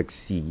see you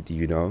succeed,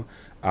 you know,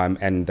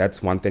 and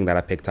that's one thing that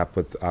I picked up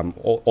with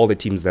all the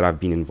teams that I've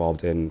been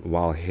involved in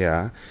while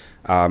here,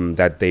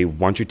 that they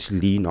want you to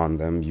lean on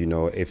them, you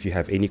know, if you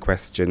have any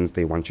questions,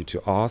 they want you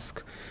to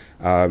ask,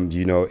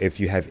 you know, if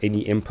you have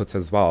any inputs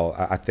as well.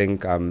 I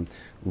think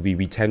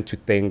we tend to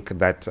think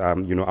that,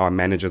 you know, our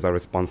managers are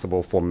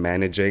responsible for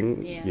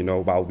managing, you know,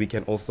 while we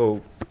can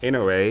also, in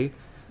a way,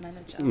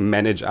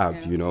 manage up,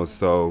 you know.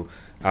 So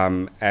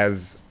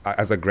as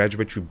a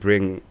graduate, you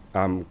bring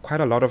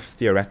quite a lot of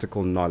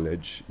theoretical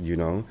knowledge, you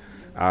know,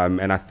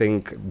 and I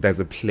think there's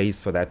a place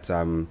for that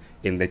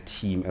in the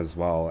team as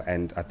well.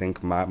 And I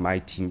think my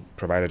team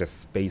provided a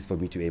space for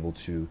me to be able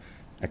to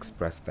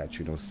express that,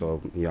 you know,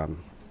 so yeah.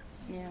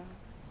 Yeah.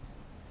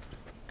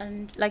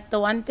 And like the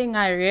one thing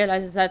I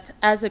realized is that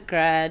as a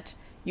grad,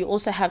 you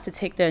also have to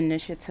take the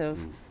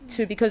initiative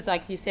to, because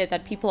like you said,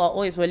 that people are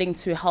always willing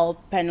to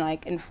help and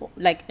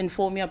like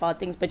inform you about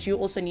things, but you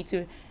also need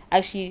to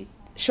actually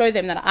show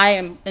them that I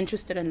am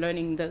interested in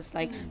learning this.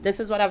 Like this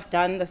is what I've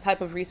done, this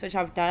type of research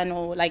I've done,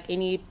 or like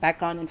any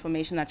background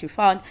information that you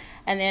found.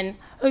 And then,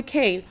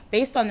 okay,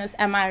 based on this,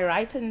 am I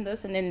right in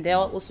this? And then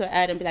they'll also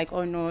add and be like,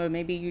 oh no,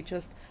 maybe you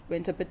just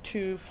went a bit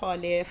too far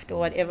left or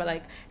whatever,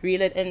 like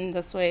reel it in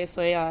this way.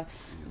 So yeah,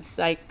 it's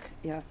like,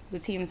 yeah, the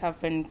teams have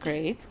been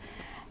great.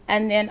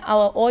 And then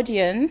our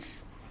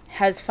audience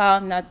has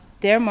found that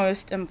their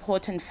most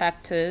important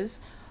factors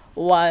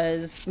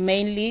was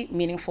mainly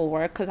meaningful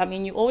work, because I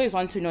mean, you always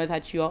want to know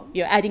that you're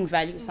adding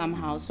value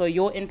somehow. So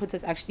your input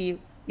is actually,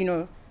 you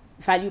know,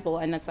 valuable,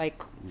 and it's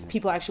like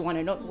people actually want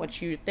to know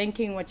what you're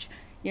thinking,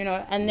 you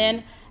know. And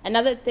then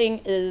another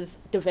thing is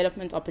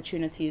development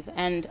opportunities,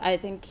 and I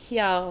think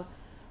here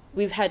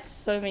we've had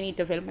so many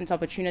development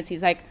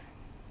opportunities, like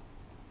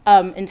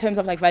in terms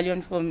of like value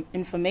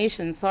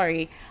information.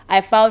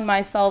 I found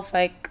myself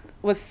like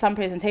with some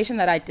presentation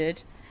that I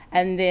did,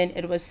 and then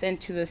it was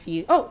sent to the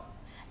CEO.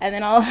 And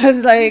then I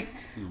was like,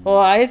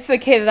 well, it's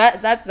okay,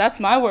 that's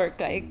my work.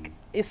 Like,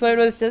 so it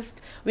was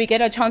just, we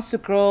get a chance to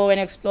grow and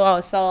explore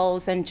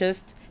ourselves and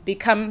just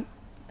become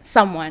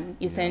someone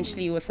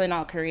essentially within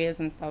our careers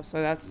and stuff.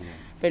 So that's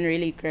been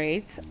really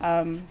great.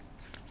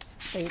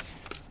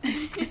 Thanks.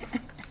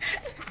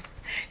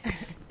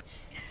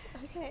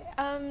 Okay.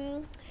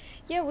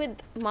 Yeah,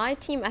 with my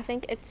team, I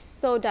think it's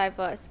so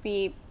diverse.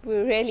 We're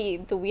really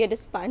the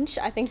weirdest bunch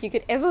I think you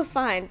could ever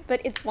find,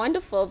 but it's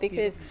wonderful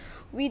because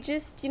we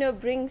just,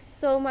 bring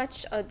so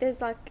much.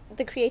 There's like,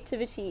 the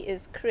creativity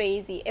is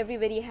crazy.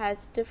 Everybody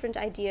has different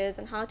ideas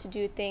on how to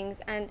do things,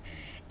 and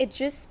it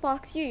just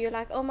sparks you. You're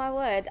like, oh my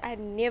word, I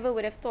never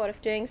would have thought of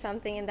doing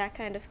something in that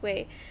kind of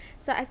way.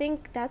 So I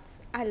think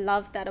I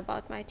love that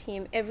about my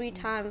team. Every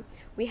time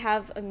we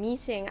have a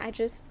meeting, I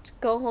just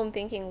go home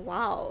thinking,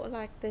 wow,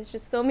 like there's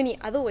just so many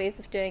other ways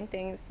of doing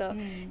things. So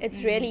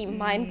it's really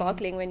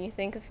mind-boggling when you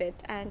think of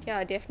it. And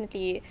yeah,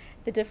 definitely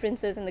the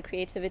differences in the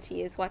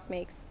creativity is what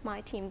makes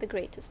my team the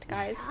greatest,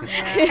 guys.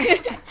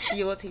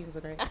 Your team's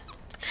great.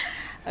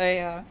 Oh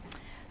yeah.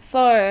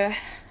 So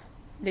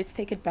let's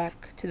take it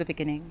back to the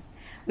beginning.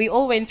 We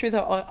all went through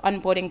the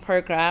onboarding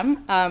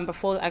program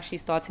before actually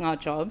starting our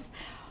jobs.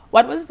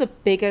 What was the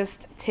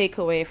biggest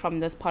takeaway from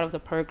this part of the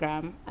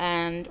program?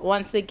 And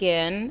once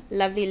again,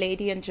 lovely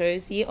lady and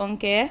Josie,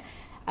 Onke,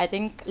 I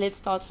think let's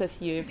start with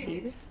you,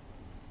 please.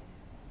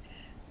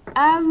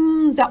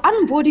 The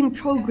onboarding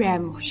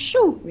program,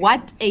 shoo,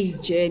 what a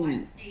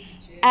journey.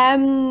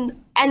 And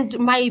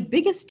my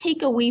biggest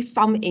takeaway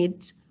from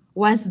it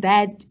was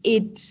that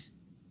it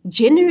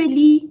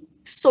generally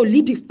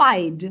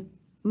solidified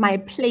my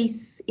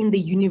place in the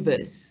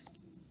universe,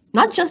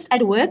 not just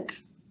at work,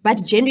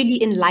 but generally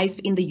in life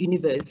in the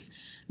universe.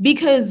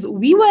 Because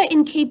we were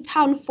in Cape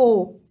Town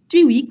for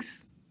 3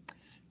 weeks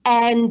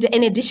and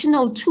an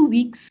additional 2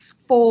 weeks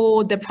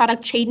for the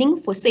product training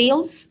for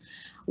sales.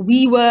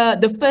 We were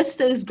the first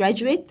sales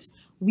graduate.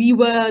 We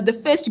were the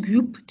first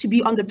group to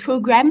be on the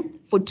program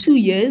for 2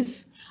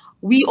 years.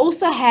 We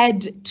also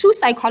had 2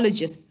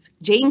 psychologists,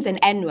 James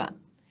and Anwar,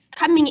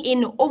 coming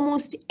in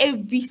almost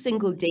every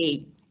single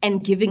day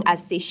and giving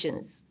us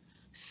sessions.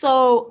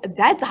 So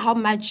that's how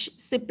much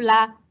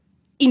Cipla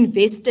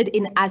invested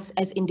in us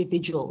as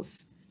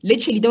individuals.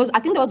 Literally, I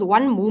think there was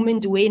one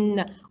moment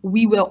when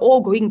we were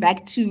all going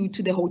back to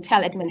the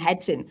hotel at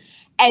Manhattan,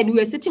 and we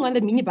were sitting on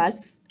the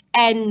minibus,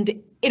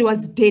 and it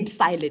was dead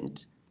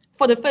silent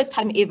for the first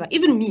time ever.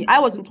 Even me, I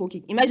wasn't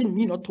talking. Imagine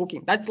me not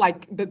talking. That's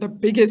like the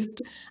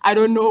biggest, I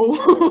don't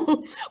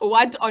know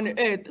what on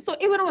earth. So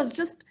everyone was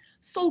just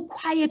so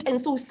quiet and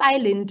so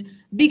silent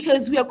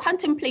because we are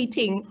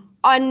contemplating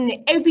on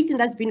everything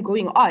that's been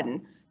going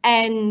on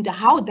and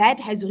how that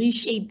has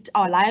reshaped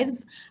our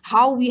lives,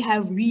 how we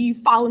have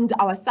refound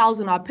ourselves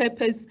and our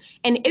purpose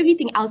and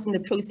everything else in the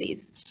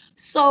process.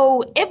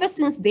 So ever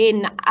since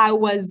then, I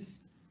was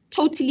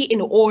totally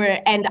in awe,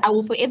 and I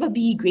will forever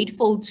be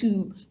grateful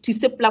to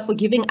Cipla for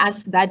giving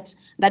us that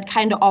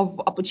kind of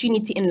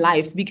opportunity in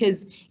life.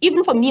 Because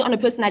even for me on a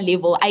personal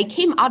level, I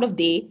came out of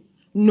there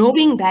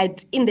knowing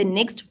that in the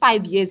next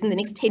 5 years, in the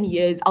next 10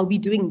 years, I'll be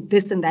doing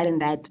this and that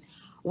and that.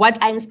 What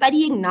I'm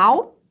studying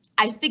now,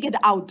 I figured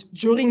out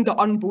during the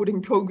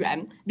onboarding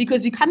program,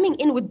 because we're coming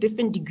in with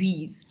different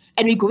degrees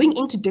and we're going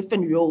into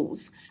different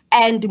roles.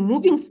 And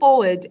moving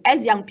forward,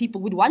 as young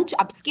people, we'd want to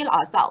upskill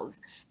ourselves.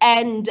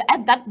 And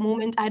at that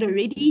moment, I had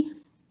already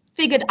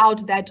figured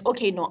out that,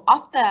 okay, no,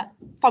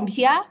 from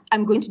here,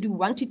 I'm going to do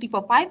 1, 2, 3,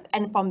 4, 5.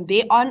 And from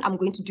there on, I'm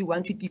going to do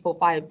 1, 2, 3, 4,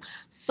 5.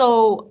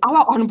 So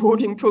our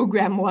onboarding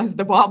program was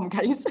the bomb,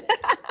 guys.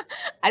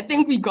 I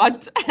think we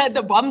got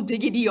the bomb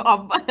diggity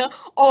of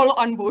all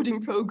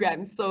onboarding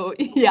programs. So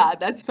yeah,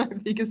 that's my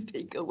biggest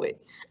takeaway.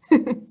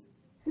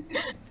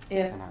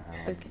 Yeah.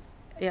 Okay.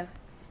 Yeah.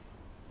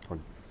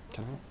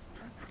 Can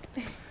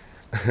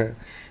I?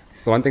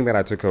 So one thing that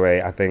I took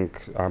away, I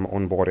think,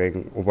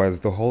 onboarding was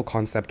the whole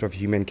concept of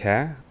human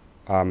care,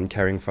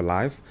 caring for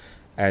life.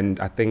 And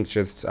I think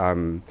just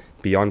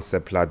beyond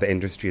Cipla, the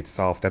industry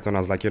itself, that's when I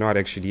was like, you know what,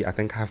 actually, I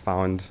think I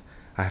found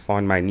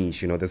my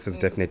niche. This is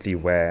definitely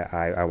where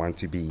I want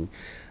to be.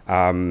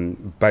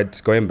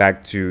 But going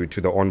back to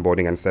the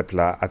onboarding and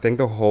Cipla, I think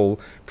the whole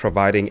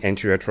providing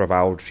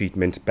antiretroviral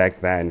treatment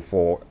back then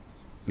for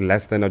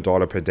less than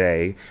 $1 per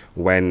day,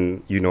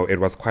 when it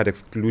was quite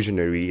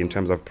exclusionary in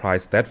terms of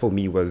price, that for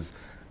me was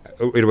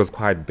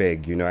quite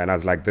big, and I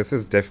was like, this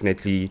is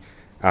definitely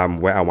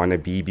where I want to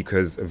be,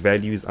 because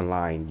values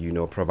align.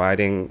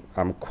 Providing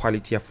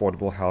quality,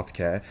 affordable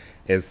healthcare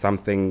is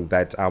something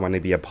that I want to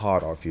be a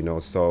part of.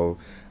 So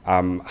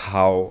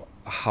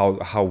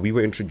how we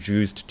were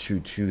introduced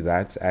to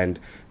that, and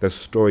the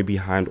story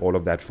behind all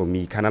of that, for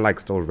me kind of like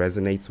still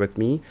resonates with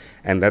me,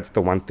 and that's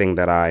the one thing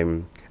that I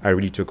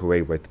really took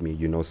away with me.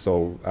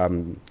 So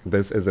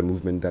this is a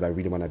movement that I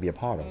really want to be a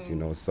part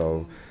of.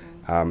 So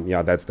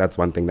yeah, that's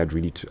one thing that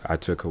really I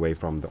took away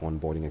from the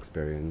onboarding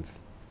experience.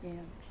 Yeah,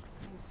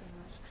 thanks so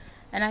much.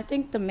 And I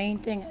think the main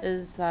thing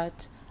is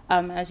that,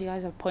 as you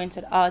guys have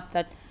pointed out,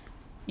 that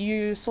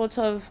you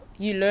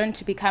learn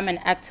to become an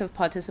active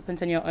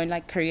participant in your own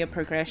like career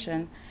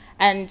progression.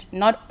 And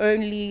not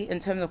only in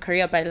terms of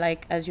career, but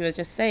like, as you were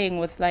just saying,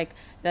 with like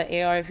the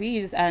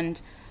ARVs,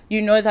 and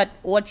you know that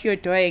what you're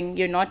doing,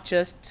 you're not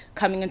just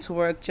coming into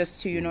work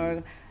just to, you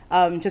know,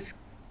 just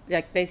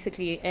like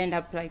basically end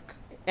up like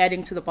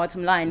adding to the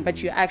bottom line,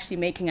 but you're actually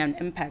making an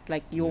impact.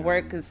 Like your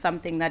work is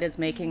something that is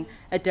making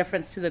a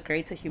difference to the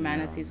greater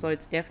humanity. So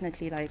it's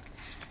definitely like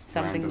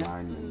something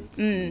that,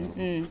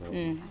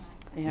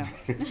 yeah.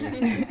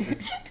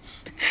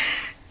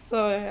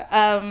 So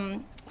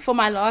for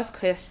my last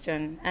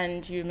question,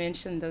 and you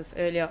mentioned this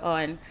earlier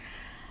on,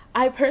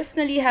 I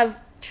personally have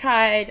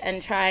tried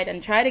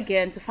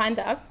again to find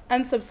the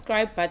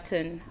unsubscribe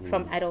button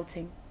from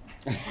adulting.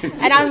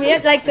 And I'm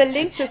yet like the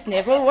link just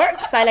never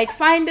works. I like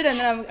find it and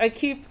then I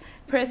keep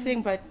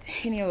pressing, but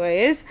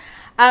anyways.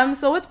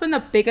 So what's been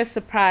the biggest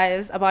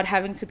surprise about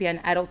having to be an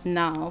adult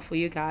now for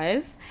you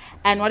guys?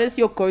 And what is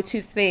your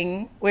go-to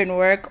thing when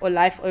work or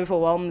life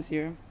overwhelms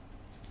you?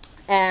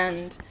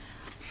 And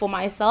for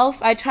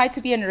myself, I tried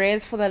to be in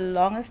res for the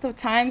longest of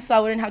time so I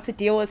wouldn't have to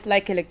deal with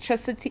like the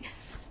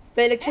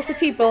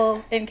electricity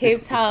bill in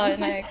Cape Town.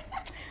 Like,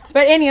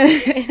 but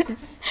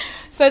anyways,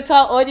 so to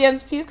our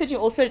audience, please could you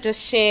also just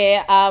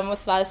share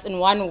with us in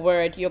one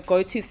word your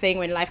go-to thing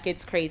when life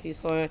gets crazy?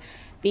 So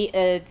be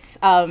it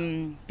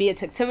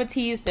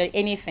activities, but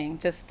anything,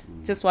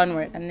 just one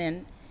word, and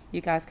then you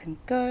guys can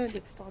go.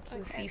 Let's start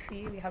with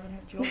Fifi. We haven't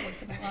heard your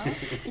voice in a while.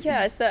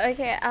 Yeah, so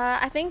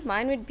I think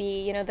mine would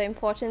be, you know, the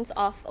importance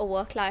of a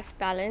work-life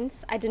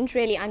balance. I didn't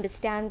really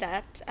understand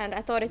that, and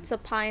I thought it's a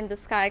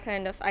pie-in-the-sky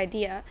kind of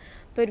idea.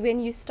 But when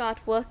you start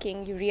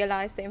working, you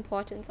realize the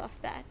importance of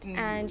that.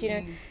 And, you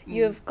know,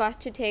 you've got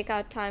to take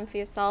out time for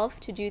yourself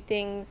to do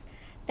things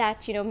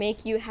that, you know,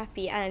 make you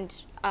happy,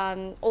 and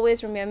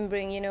always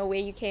remembering, you know, where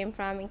you came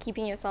from and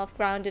keeping yourself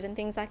grounded and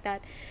things like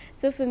that.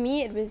 So for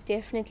me, it was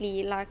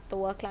definitely like the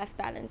work-life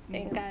balance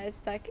thing,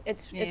 guys. Like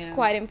it's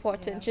quite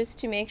important just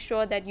to make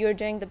sure that you're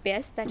doing the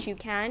best that you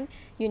can.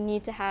 You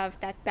need to have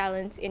that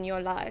balance in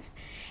your life.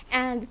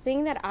 And the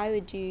thing that I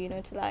would do, you know,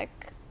 to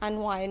like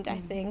unwind, I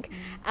think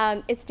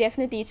it's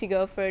definitely to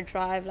go for a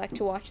drive, like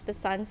to watch the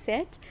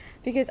sunset,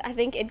 because I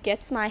think it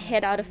gets my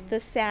head out of the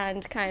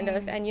sand kind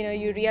of, and you know,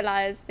 you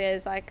realize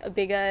there's like a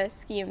bigger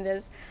scheme,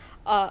 there's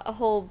a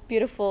whole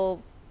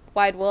beautiful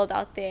wide world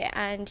out there,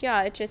 and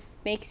yeah, it just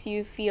makes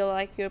you feel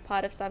like you're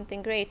part of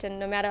something great, and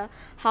no matter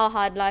how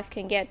hard life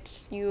can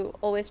get, you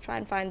always try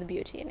and find the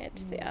beauty in it.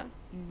 So yeah.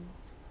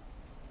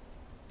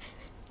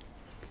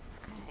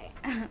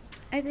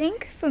 I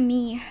think for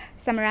me,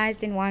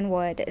 summarized in one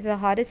word, the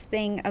hardest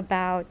thing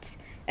about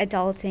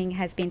adulting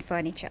has been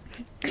furniture.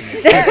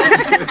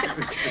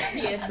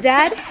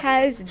 That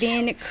has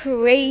been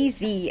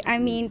crazy. I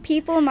mean,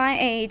 people my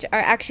age are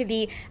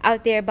actually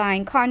out there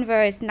buying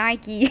Converse,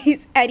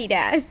 Nikes,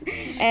 Adidas,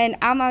 and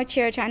I'm out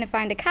here trying to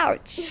find a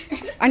couch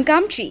on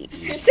Gumtree.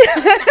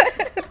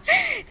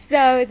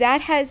 So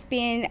that has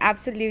been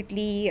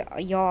absolutely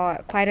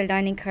quite a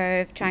learning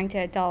curve, trying to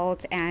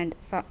adult and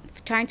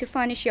trying to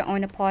furnish your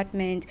own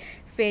apartment,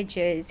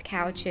 fridges,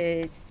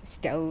 couches,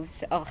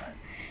 stoves.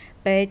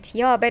 But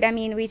I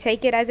mean, we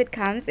take it as it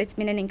comes. It's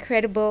been an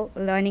incredible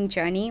learning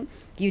journey.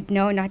 You'd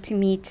know not to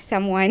meet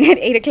someone at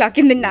 8 o'clock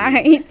in the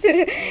night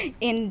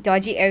in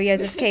dodgy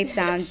areas of Cape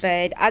Town.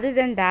 But other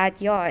than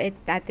that, I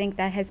think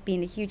that has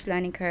been a huge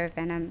learning curve,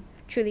 and I'm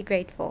truly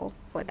grateful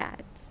for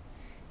that.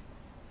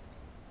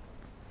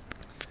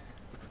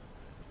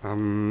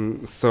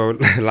 So,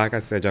 like I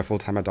said, your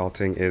full-time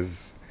adulting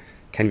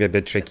can be a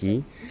bit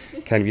tricky,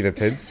 can be the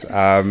pits.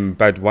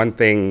 But one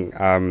thing,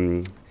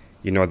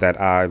 you know, that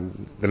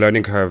the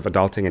learning curve,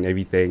 adulting and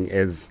everything,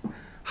 is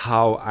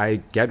how I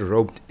get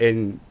roped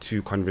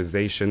into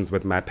conversations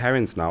with my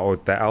parents now, or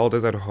the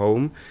elders at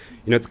home.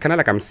 You know, it's kind of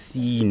like I'm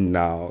seen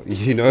now,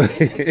 you know.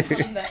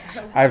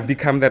 I've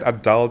become that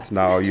adult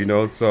now, you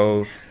know.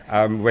 So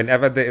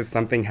whenever there is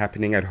something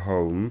happening at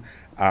home,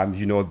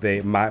 you know,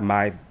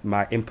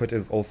 my input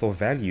is also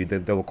valued.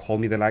 They'll call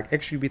me, they're like,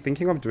 actually, we're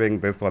thinking of doing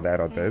this or that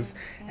or this.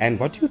 And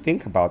what do you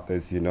think about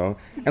this, you know?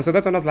 And so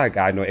that's when I was like,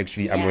 I know,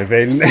 actually, I'm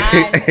within.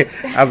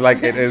 I was like,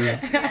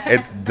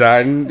 it's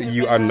done.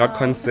 You are not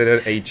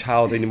considered a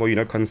child anymore. You're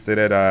not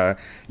considered,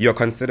 you're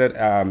considered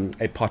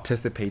a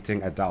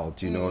participating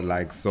adult, you know?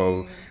 Like,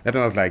 so that's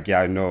when I was like,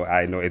 yeah, I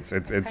know, it's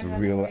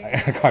real.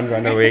 I can't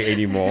run away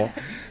anymore.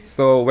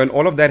 So when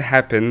all of that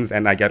happens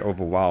and I get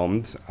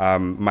overwhelmed,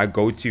 my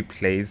go-to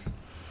place,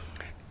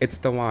 it's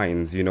the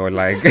wines, you know,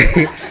 like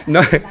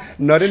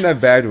not in a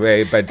bad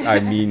way, but I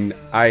mean,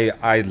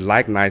 I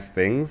like nice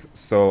things,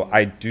 so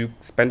I do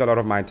spend a lot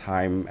of my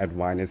time at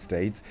wine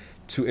estates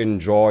to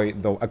enjoy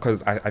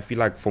because I feel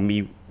like for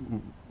me,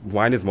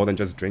 wine is more than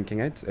just drinking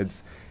it.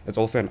 It's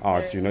also an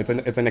art, you know.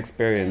 It's an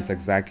experience,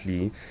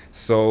 exactly.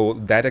 So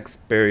that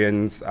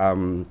experience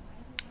sort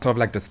of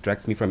like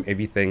distracts me from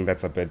everything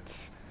that's a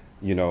bit,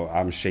 you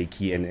know,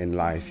 shaky in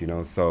life, you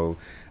know. So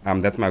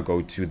that's my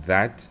go-to.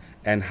 That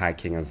and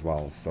hiking as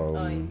well.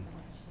 So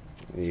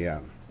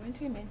yeah. Weren't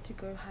we meant to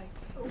go hiking?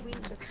 Oh, we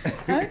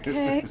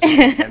Okay.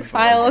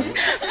 Files.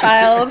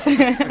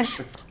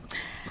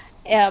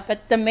 Yeah,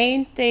 but the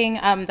main thing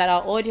that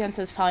our audience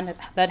has found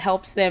that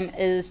helps them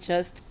is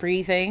just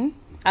breathing.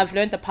 I've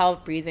learned the power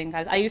of breathing,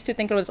 guys. I used to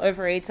think it was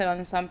overrated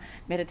on some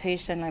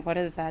meditation, like what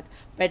is that?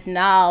 But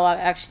now I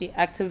actually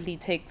actively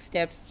take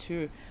steps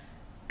to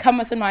come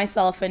within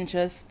myself and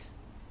just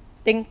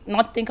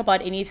not think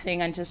about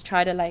anything and just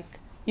try to, like,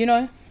 you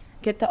know,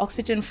 get the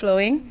oxygen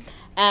flowing.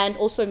 And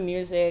also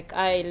music.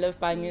 I live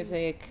by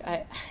music.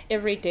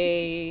 Every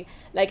day,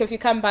 like if you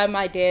come by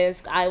my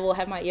desk, I will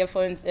have my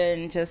earphones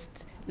in,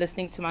 just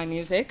listening to my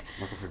music.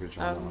 What's your favorite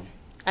genre?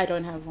 I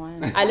don't have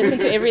one. I listen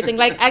to everything.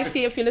 Like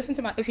actually, if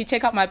you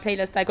check out my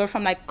playlist, I go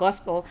from like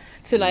gospel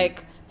to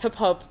like hip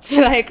hop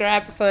to like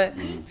rap. So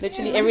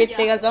literally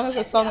everything, as long as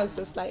the song is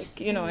just like,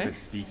 you know. It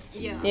speaks to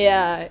you.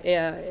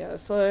 Yeah.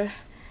 So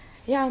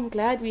yeah, I'm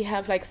glad we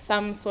have like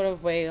some sort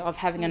of way of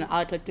having an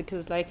outlet,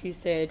 because like you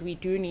said, we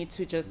do need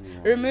to just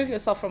remove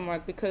yourself from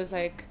work, because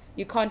like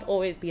you can't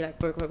always be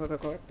like work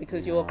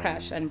because you will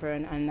crash and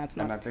burn, and that's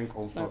not. And I think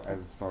also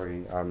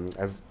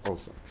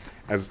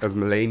as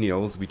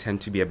millennials, we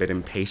tend to be a bit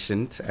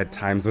impatient at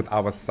times with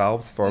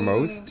ourselves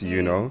foremost,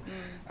 you know.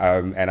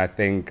 And I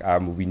think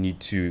we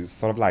need to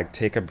sort of like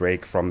take a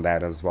break from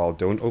that as well.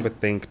 Don't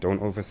overthink, don't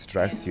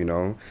overstress, you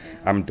know.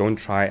 Don't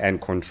try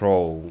and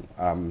control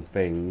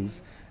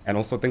things. And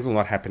also things will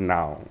not happen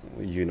now,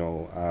 you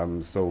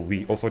know. So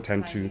we also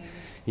tend to,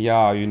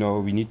 you know,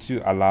 we need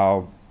to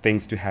allow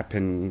things to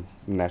happen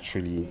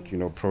naturally, you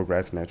know,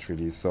 progress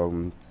naturally.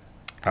 So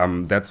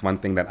that's one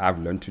thing that I've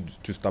learned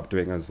to stop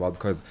doing as well,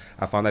 because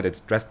I found that it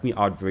stressed me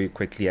out very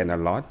quickly and a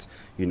lot,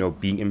 you know,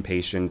 being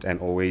impatient and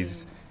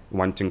always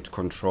wanting to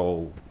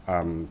control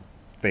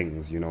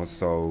things, you know.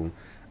 So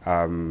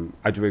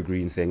I do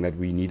agree in saying that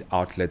we need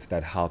outlets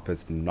that help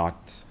us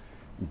not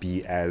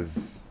be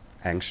as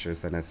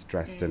anxious and as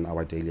stressed in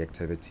our daily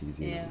activities,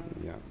 you know.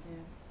 Yeah.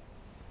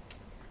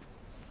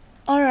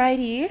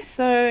 Alrighty,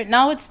 so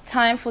now it's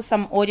time for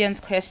some audience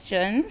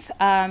questions.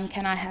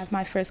 Can I have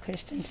my first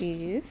question,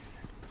 please?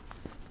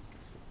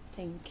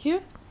 Thank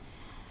you.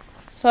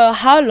 So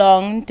how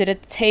long did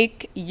it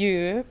take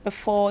you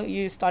before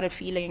you started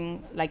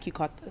feeling like you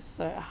got this?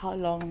 So how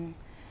long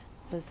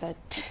was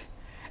that?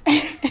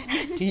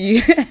 Do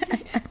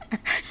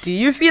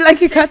you feel like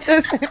you got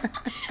this?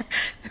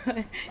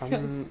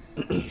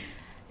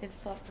 It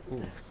starts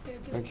with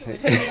okay.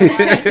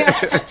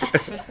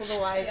 For the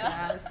wise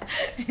ass.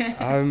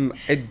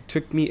 It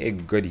took me a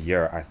good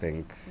year, I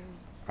think.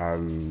 I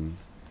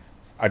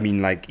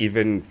mean, like,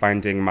 even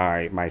finding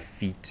my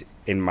feet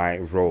in my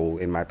role,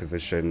 in my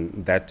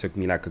position, that took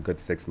me like a good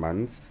 6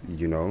 months,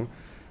 you know.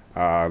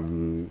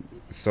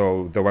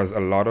 So there was a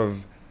lot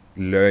of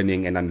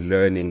learning and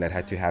unlearning that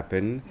had to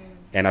happen.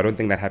 And I don't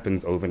think that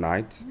happens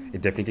overnight.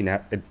 It definitely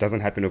it doesn't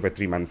happen over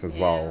 3 months as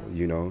well,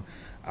 you know.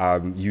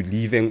 You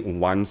leaving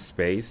one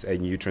space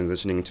and you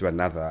transitioning into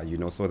another, you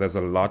know. So there's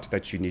a lot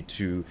that you need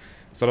to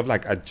sort of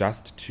like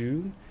adjust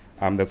to.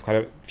 There's quite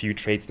a few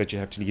traits that you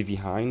have to leave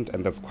behind,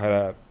 and there's quite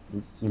a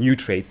new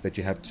traits that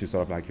you have to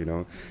sort of like, you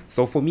know.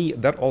 So for me,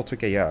 that all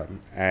took a year,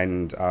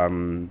 and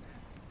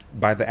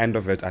by the end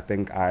of it, I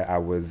think I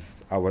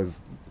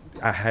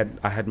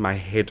had my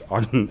head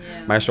on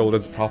my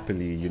shoulders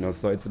properly, you know.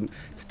 So it's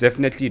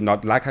definitely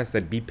not, like I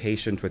said, be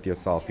patient with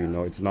yourself, you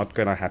know. It's not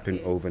gonna happen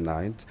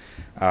overnight,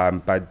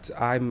 but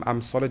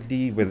I'm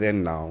solidly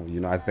within now, you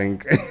know. I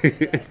think.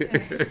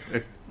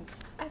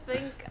 I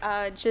think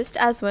just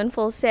as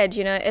Winful said,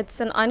 you know, it's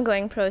an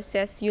ongoing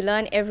process. You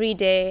learn every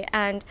day,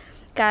 and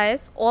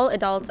guys, all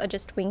adults are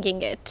just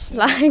winging it.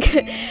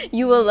 Like,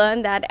 you will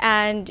learn that,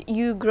 and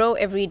you grow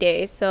every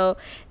day. So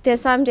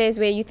there's some days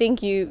where you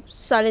think you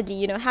solidly,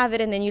 you know, have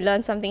it, and then you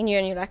learn something new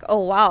and you're like, oh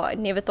wow, I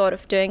never thought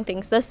of doing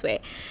things this way.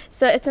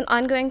 So it's an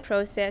ongoing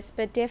process,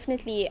 but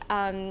definitely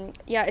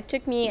it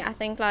took me, I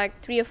think,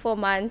 like 3 or 4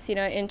 months, you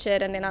know, into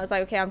it, and then I was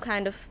like, okay, I'm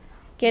kind of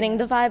getting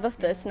the vibe of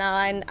this now,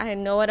 and I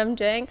know what I'm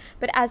doing.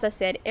 But as I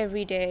said,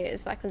 every day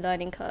is like a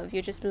learning curve.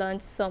 You just learn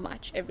so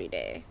much every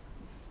day.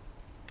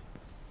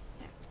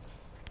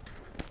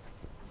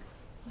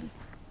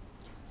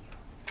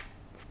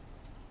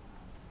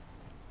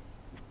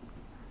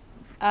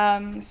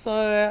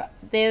 So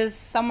there's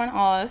someone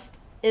asked,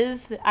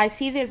 I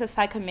see there's a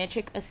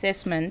psychometric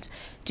assessment.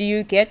 Do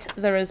you get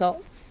the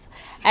results?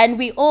 And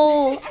we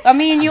all, I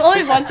mean, you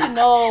always want to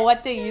know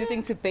what they're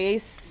using to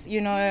base,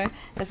 you know,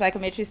 the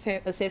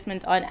psychometric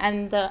assessment on.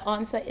 And the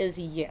answer is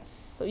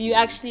yes. So you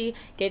actually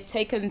get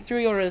taken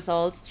through your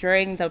results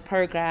during the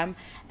program,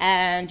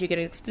 and you get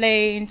it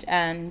explained.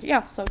 And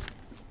yeah, so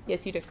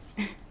yes, you do.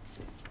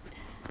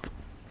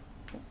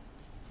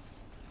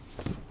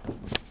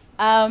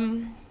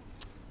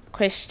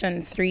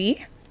 Question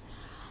 3.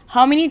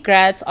 How many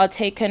grads are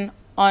taken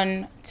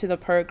on to the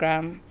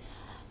program?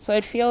 So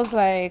it feels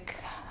like,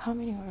 how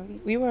many were we?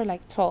 We were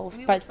like 12.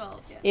 We were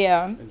 12,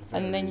 yeah.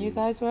 And then you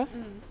guys were?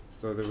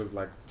 So there was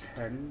like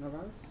 10 of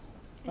us.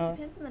 It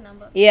depends on the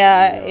number.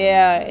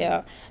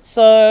 Yeah.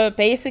 So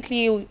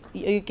basically,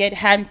 you get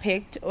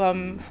handpicked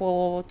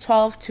for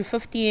 12 to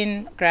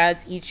 15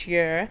 grads each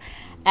year,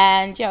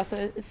 and yeah, so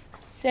it's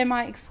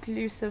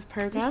semi-exclusive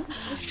program,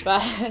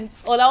 but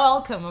all are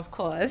welcome, of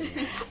course.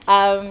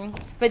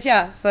 But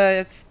yeah, so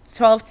it's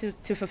 12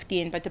 to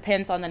 15, but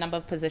depends on the number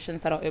of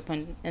positions that are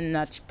open in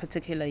that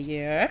particular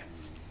year.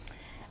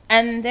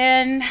 And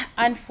then,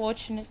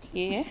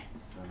 unfortunately,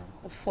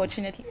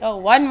 oh,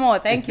 one more.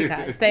 Thank you,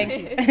 guys. Thank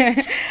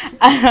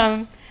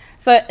you.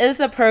 So is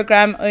the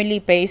program only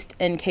based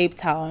in Cape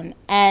Town?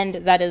 And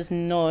that is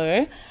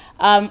no.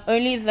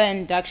 Only the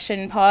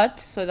induction part,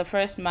 so the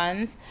first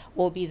month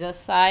will be this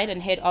side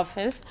and head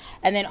office.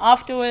 And then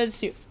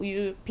afterwards,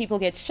 you people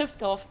get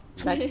shipped off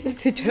like,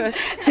 to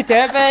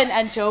Durban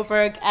and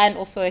Joburg, and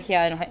also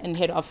here in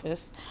head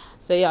office.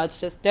 So yeah, it's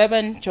just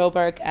Durban,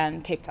 Joburg,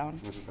 and Cape Town.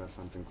 I'll just add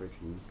something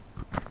quickly.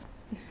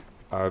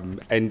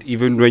 And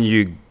even when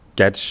you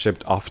get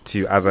shipped off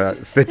to other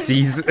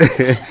cities,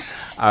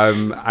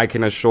 I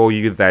can assure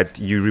you that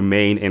you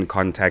remain in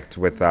contact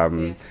with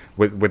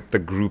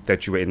the group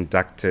that you were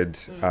inducted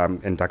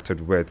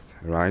with,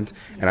 right?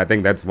 And I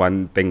think that's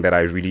one thing that I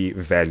really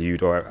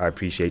valued or I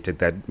appreciated,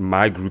 that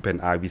my group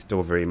and I, we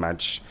still very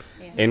much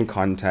in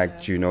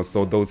contact, you know.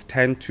 So those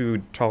 10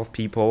 to 12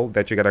 people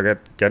that you're gonna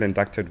get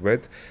inducted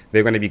with,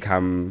 they're gonna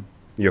become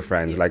your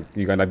friends. Like,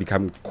 you're gonna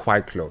become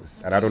quite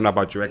close. And I don't know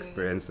about your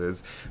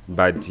experiences,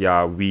 but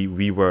yeah,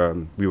 we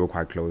were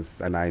quite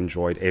close, and I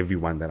enjoyed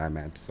everyone that I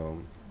met. So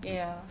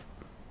yeah.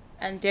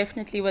 And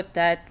definitely with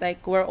that,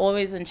 like, we're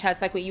always in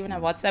chats, like we even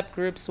have WhatsApp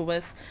groups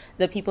with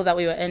the people that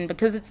we were in,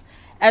 because it's,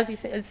 as you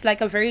said, it's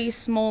like a very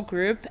small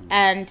group,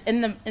 and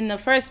in the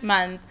first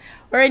month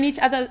we're in each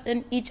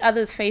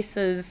other's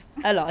faces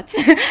a lot.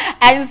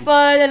 And so,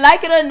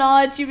 like it or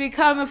not, you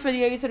become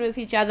affiliated with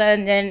each other,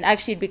 and then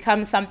actually it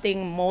becomes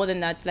something more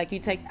than that. Like, you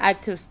take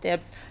active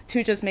steps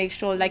to just make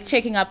sure, like,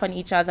 checking up on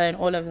each other and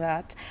all of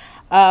that.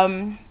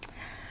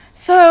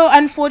 So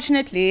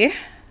unfortunately,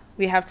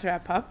 we have to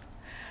wrap up.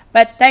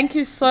 But thank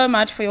you so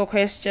much for your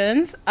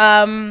questions.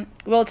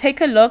 We'll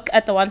take a look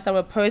at the ones that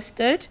were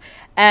posted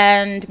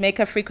and make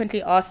a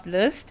frequently asked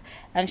list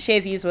and share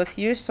these with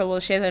you. So we'll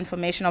share the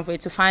information of where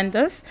to find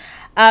this.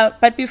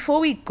 But before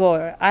we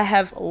go, I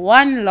have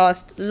one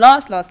last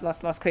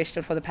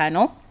question for the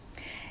panel.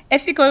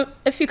 If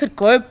you could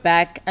go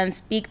back and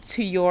speak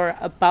to your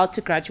about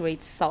to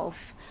graduate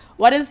self,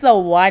 what is the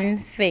one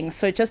thing,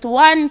 so just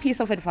one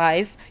piece of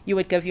advice you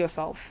would give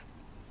yourself?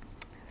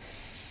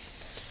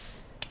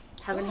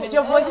 Haven't heard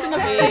your voice in a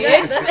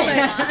bit.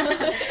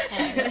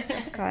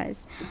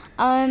 Because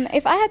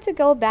if I had to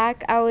go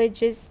back, I would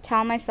just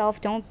tell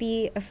myself, don't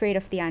be afraid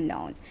of the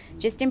unknown.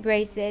 Just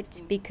embrace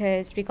it,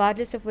 because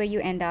regardless of where you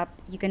end up,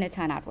 you're going to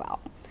turn out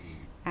well.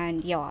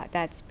 And yeah,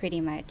 that's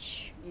pretty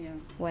much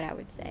what I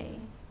would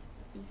say.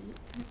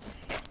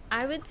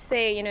 I would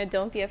say,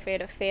 don't be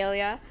afraid of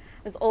failure.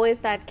 There's always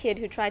that kid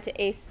who tried to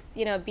ace,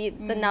 be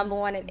the number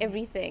one at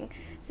everything.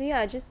 So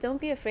yeah, just don't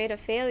be afraid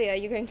of failure.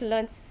 You're going to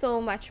learn so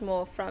much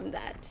more from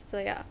that. So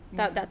yeah,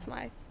 that's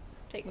my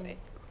takeaway.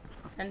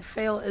 And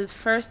fail is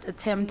first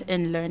attempt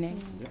in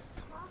learning.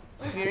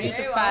 Very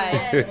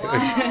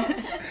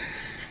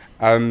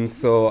well.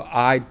 So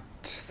I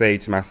say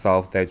to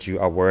myself that you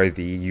are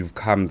worthy. You've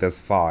come this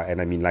far,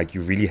 and I mean, like,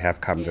 you really have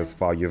come this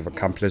far. You've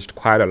accomplished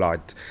quite a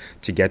lot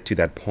to get to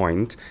that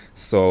point.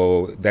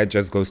 So that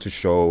just goes to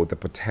show the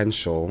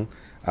potential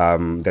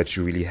that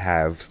you really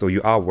have. So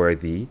you are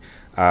worthy,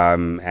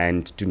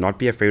 and do not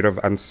be afraid of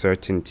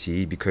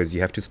uncertainty, because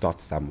you have to start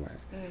somewhere.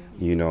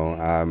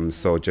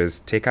 So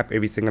just take up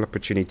every single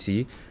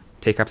opportunity,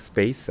 take up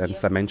space, and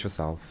cement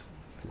yourself.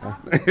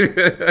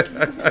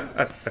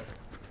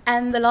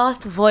 And the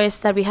last voice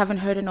that we haven't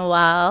heard in a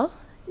while,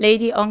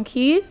 Lady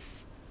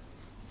Onkeys.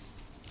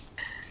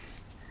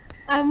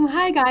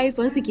 Hi guys,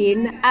 once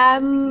again.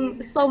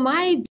 So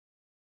my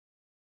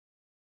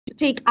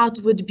take out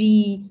would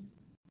be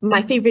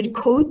my favorite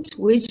quote,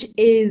 which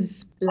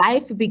is,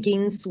 life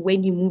begins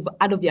when you move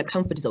out of your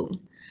comfort zone.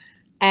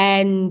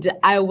 And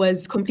I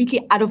was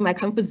completely out of my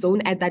comfort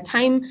zone at that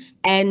time,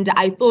 and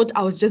I thought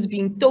I was just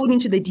being thrown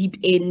into the deep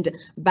end,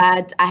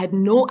 but I had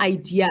no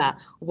idea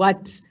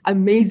what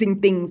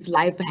amazing things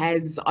life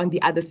has on the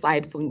other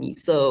side for me.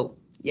 So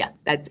yeah,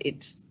 that's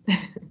it.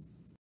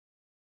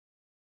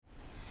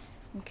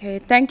 Okay,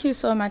 thank you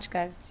so much,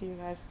 guys, to you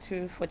guys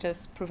too, for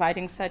just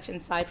providing such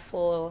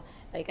insightful,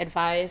 like,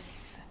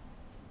 advice,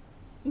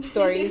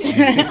 stories.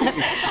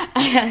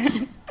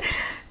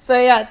 So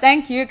yeah,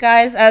 thank you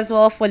guys as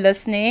well for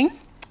listening.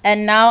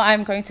 And now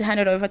I'm going to hand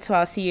it over to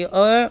our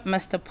CEO,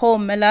 Mr. Paul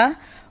Miller,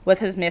 with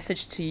his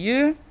message to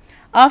you.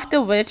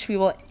 After which we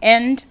will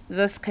end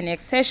this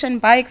Connect session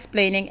by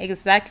explaining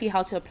exactly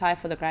how to apply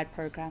for the grad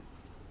program.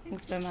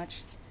 Thanks so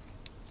much.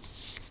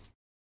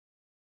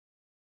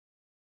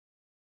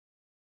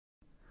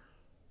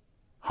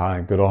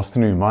 Hi, good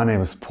afternoon. My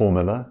name is Paul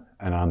Miller,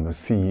 and I'm the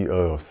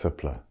CEO of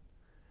Cipla.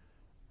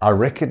 I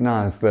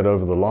recognize that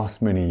over the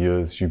last many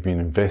years, you've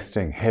been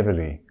investing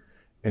heavily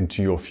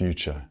into your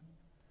future.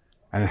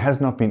 And it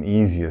has not been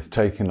easy. It's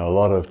taken a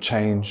lot of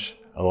change,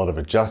 a lot of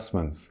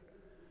adjustments.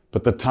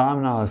 But the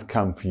time now has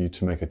come for you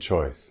to make a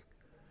choice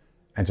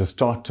and to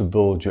start to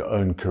build your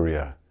own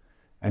career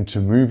and to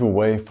move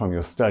away from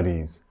your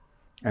studies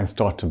and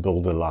start to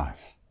build a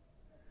life.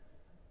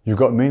 You've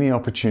got many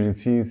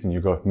opportunities and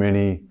you've got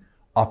many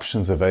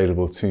options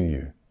available to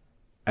you.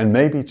 And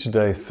maybe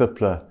today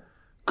Cipla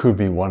could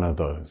be one of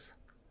those.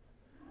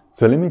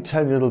 So let me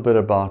tell you a little bit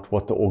about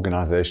what the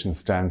organization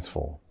stands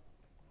for.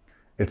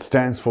 It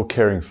stands for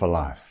Caring for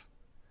Life.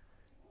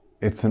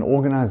 It's an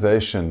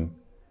organization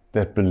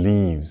that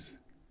believes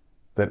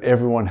that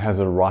everyone has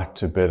a right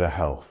to better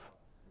health,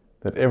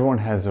 that everyone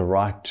has a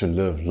right to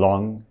live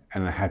long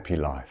and a happy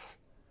life.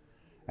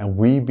 And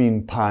we've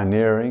been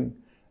pioneering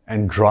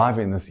and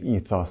driving this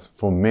ethos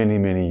for many,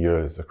 many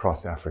years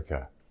across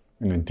Africa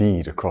and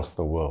indeed across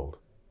the world.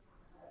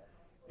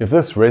 If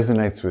this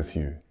resonates with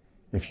you,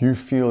 if you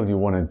feel you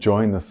want to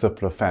join the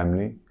Cipla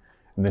family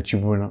and that you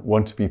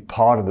want to be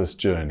part of this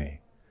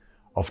journey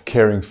of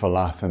caring for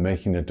life and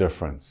making a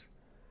difference,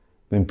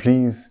 then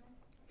please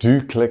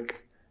do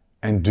click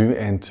and do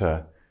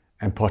enter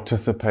and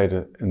participate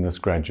in this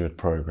graduate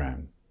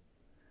program.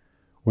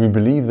 We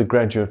believe the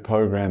graduate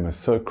program is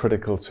so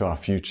critical to our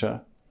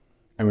future,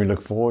 and we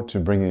look forward to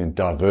bringing in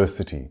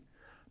diversity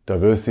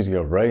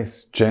of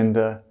race,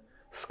 gender,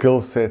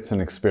 skill sets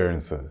and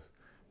experiences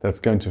that's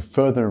going to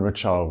further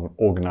enrich our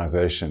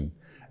organization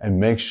and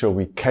make sure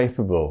we're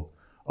capable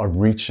of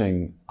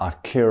reaching our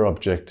clear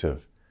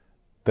objective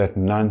that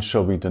none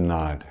shall be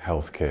denied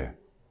healthcare.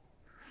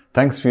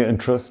 Thanks for your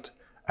interest,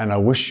 and I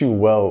wish you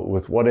well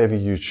with whatever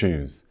you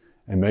choose,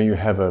 and may you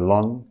have a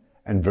long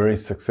and very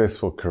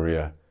successful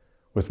career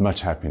with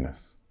much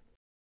happiness.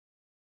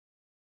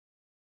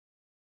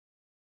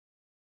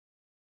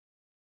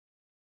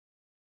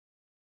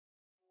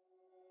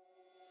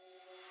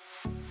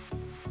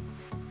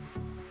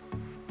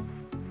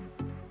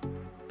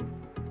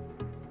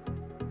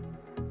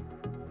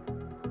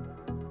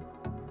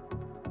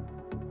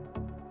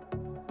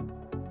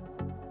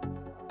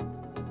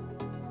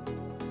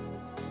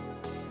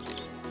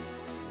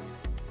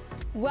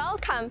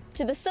 Welcome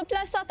to the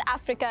Cipla South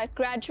Africa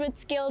Graduate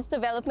Skills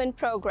Development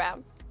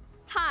Program.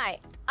 Hi,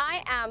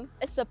 I am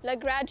a Cipla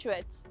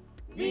graduate.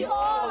 We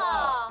all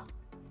are.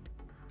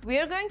 We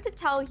are going to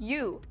tell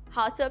you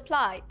how to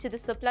apply to the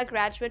Cipla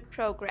graduate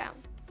program.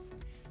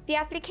 The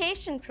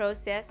application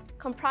process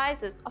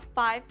comprises of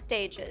 5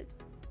 stages.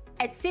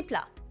 At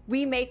Cipla,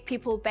 we make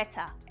people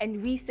better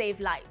and we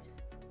save lives.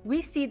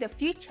 We see the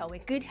future where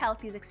good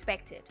health is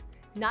expected,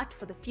 not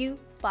for the few,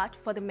 but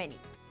for the many.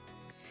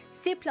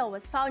 Cipla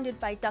was founded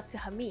by Dr.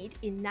 Hamid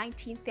in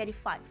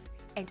 1935,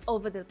 and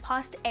over the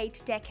past 8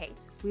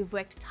 decades, we've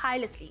worked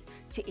tirelessly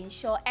to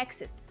ensure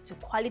access to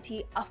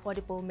quality,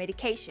 affordable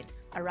medication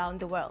around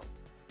the world.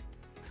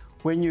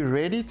 When you're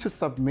ready to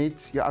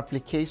submit your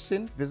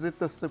application, visit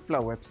the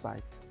Cipla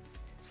website.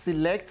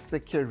 Select the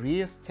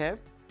Careers tab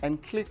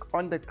and click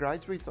on the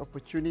Graduate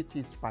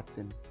Opportunities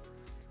button.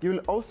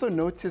 You'll also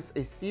notice a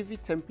CV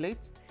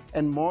template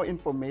and more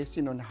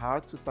information on how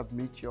to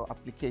submit your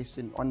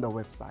application on the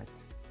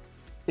website.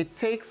 It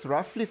takes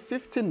roughly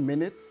 15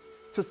 minutes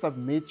to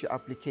submit your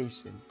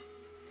application.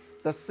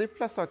 The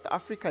Cipla South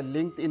Africa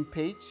LinkedIn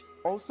page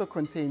also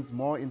contains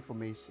more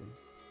information.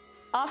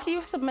 After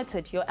you've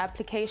submitted your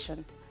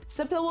application,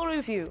 Cipla will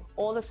review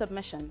all the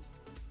submissions.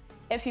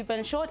 If you've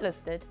been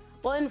shortlisted,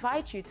 we'll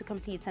invite you to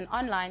complete an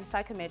online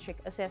psychometric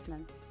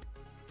assessment.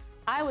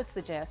 I would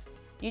suggest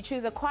you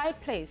choose a quiet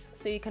place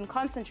so you can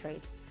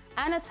concentrate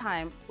and a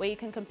time where you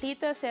can complete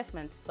the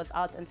assessment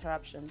without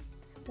interruptions.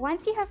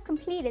 Once you have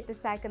completed the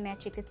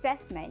psychometric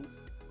assessment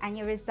and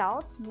your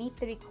results meet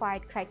the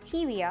required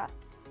criteria,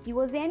 you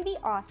will then be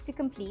asked to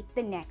complete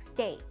the next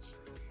stage.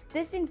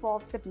 This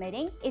involves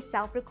submitting a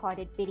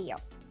self-recorded video.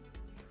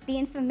 The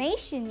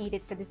information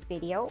needed for this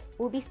video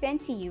will be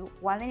sent to you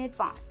well in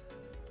advance,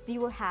 so you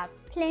will have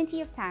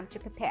plenty of time to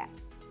prepare.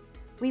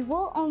 We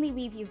will only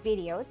review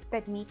videos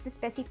that meet the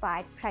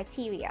specified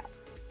criteria,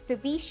 so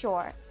be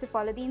sure to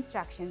follow the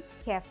instructions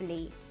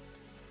carefully.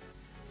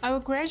 Our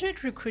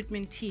graduate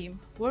recruitment team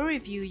will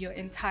review your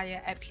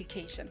entire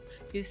application,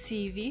 your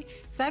CV,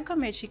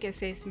 psychometric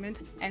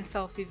assessment, and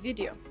selfie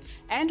video,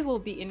 and will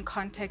be in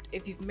contact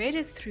if you've made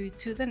it through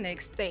to the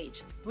next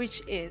stage,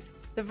 which is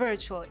the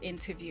virtual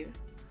interview.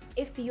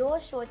 If you're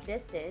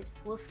shortlisted,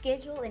 we'll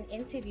schedule an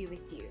interview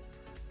with you.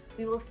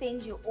 We will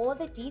send you all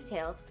the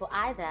details for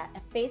either a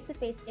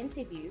face-to-face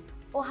interview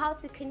or how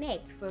to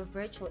connect for a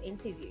virtual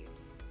interview.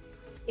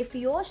 If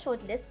you're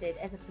shortlisted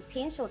as a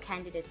potential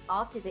candidate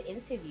after the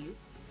interview,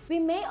 we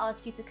may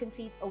ask you to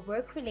complete a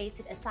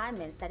work-related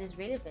assignment that is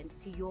relevant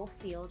to your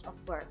field of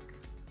work.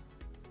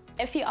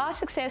 If you are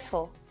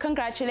successful,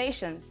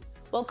 congratulations!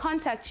 We'll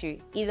contact you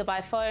either by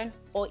phone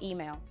or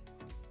email.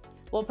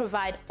 We'll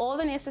provide all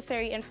the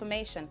necessary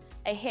information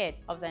ahead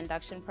of the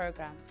induction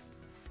program.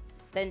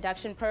 The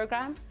induction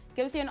program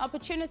gives you an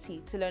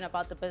opportunity to learn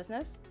about the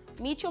business,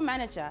 meet your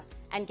manager,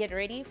 and get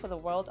ready for the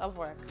world of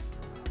work.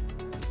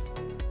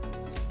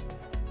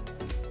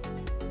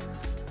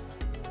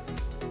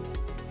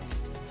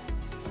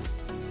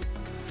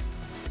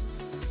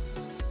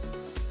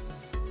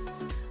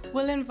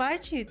 We'll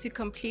invite you to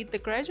complete the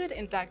graduate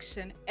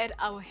induction at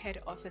our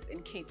head office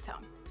in Cape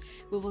Town.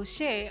 We will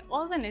share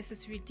all the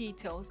necessary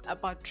details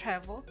about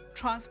travel,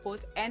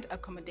 transport, and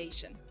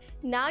accommodation.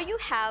 Now you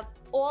have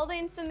all the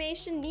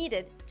information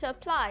needed to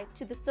apply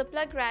to the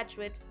Cipla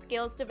Graduate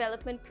Skills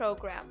Development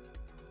Program.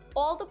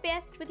 All the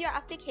best with your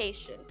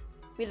application.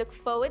 We look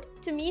forward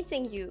to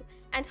meeting you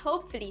and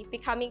hopefully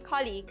becoming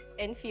colleagues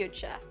in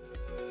future.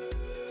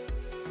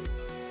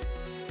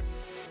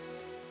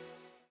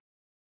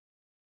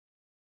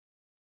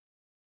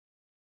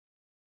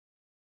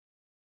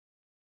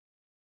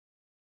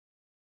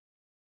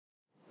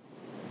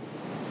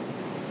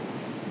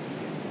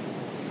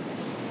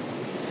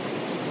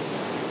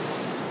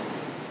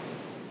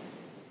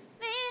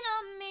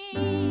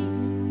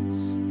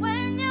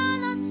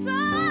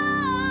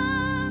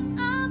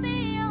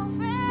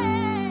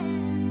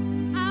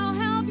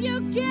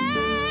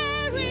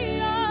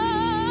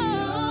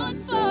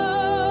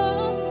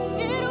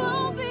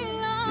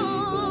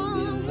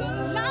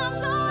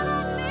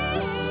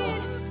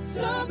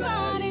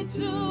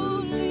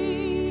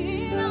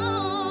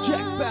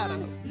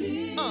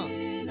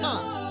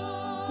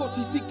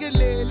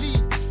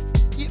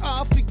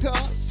 I Afrika,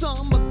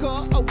 samen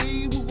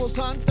away, we was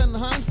hand in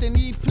hand en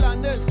die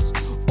plan is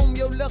om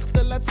jou lig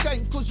te laat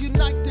skyn, cause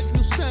united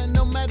we'll stand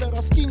no matter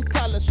our skin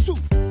color soep.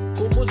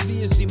 Kom ons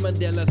wees die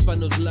Mandelas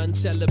van ons land,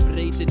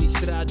 celebrate in die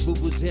straat,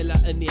 vuvuzela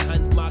in die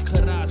hand, maak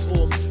geraas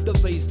om te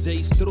wys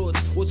jy's trots.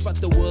 Ons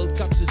vat de World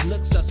Cup soos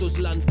niks as ons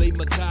land by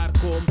mekaar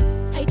kom.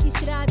 Uit die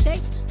straat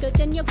uit, tot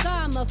in jou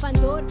kamer, van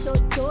dorp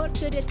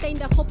tot dit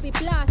eindig op die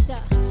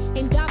plaza.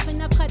 En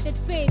daarvanaf gaat het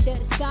verder,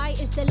 sky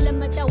is the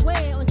limit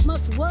away, ons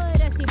moet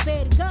word as die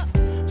berge.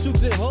 Soek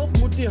sy hulp,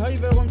 moet die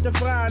huiver om te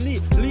vraag nie.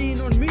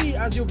 Lean on me,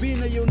 as jou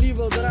binnen jou nie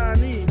wil dra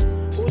nie.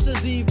 Ons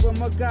is hier vir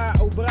mekaar,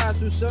 ou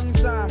braas, so sing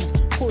saam.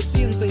 God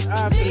sien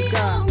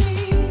Suid-Afrika.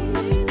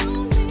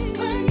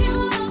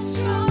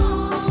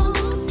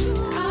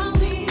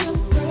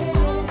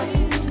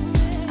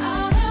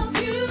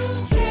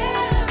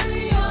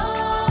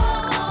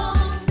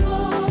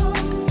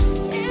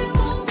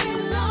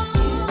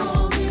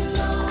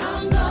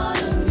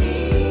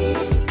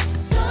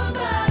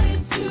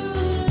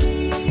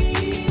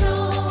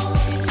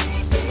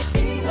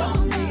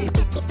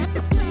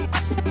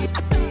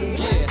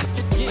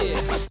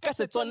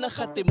 Tsona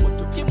gate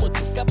motho ke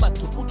motho ka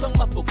batho utlwang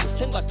mafoko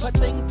tleng ba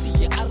tshwatseng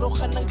tsie a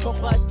roganang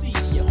tlhogo a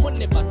tsie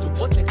gonne batho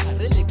botlhe ga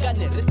re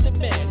lekane re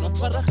semeno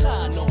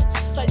tshwaragano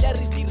tla ya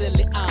re dire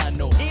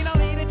leano en al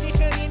het dit nie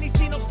gereen die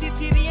sien nog steeds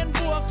hier die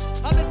boog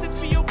al is dit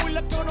vir jou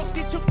moeilik jou nog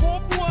steeds so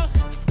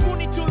kopboog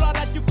moenie toelaat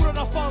dat jou kroon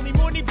afval nie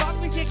moenie bang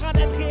wees jy gaan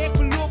ingee ek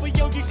beloof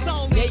jou jy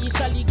sal nie jy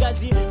sal die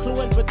gazie glo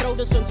en vertrou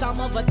dis ons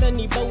samen wat in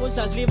die bou is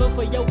as lewe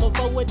vir jou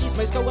gevouwe dis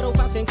my skouer hou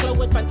vas en klou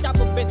het van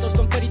tap op bed ons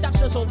kom vir die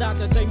tapse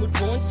soldaten sy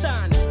moet woon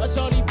staan as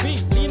all die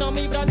beat lean on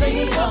me brand sy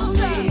moet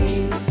opstaan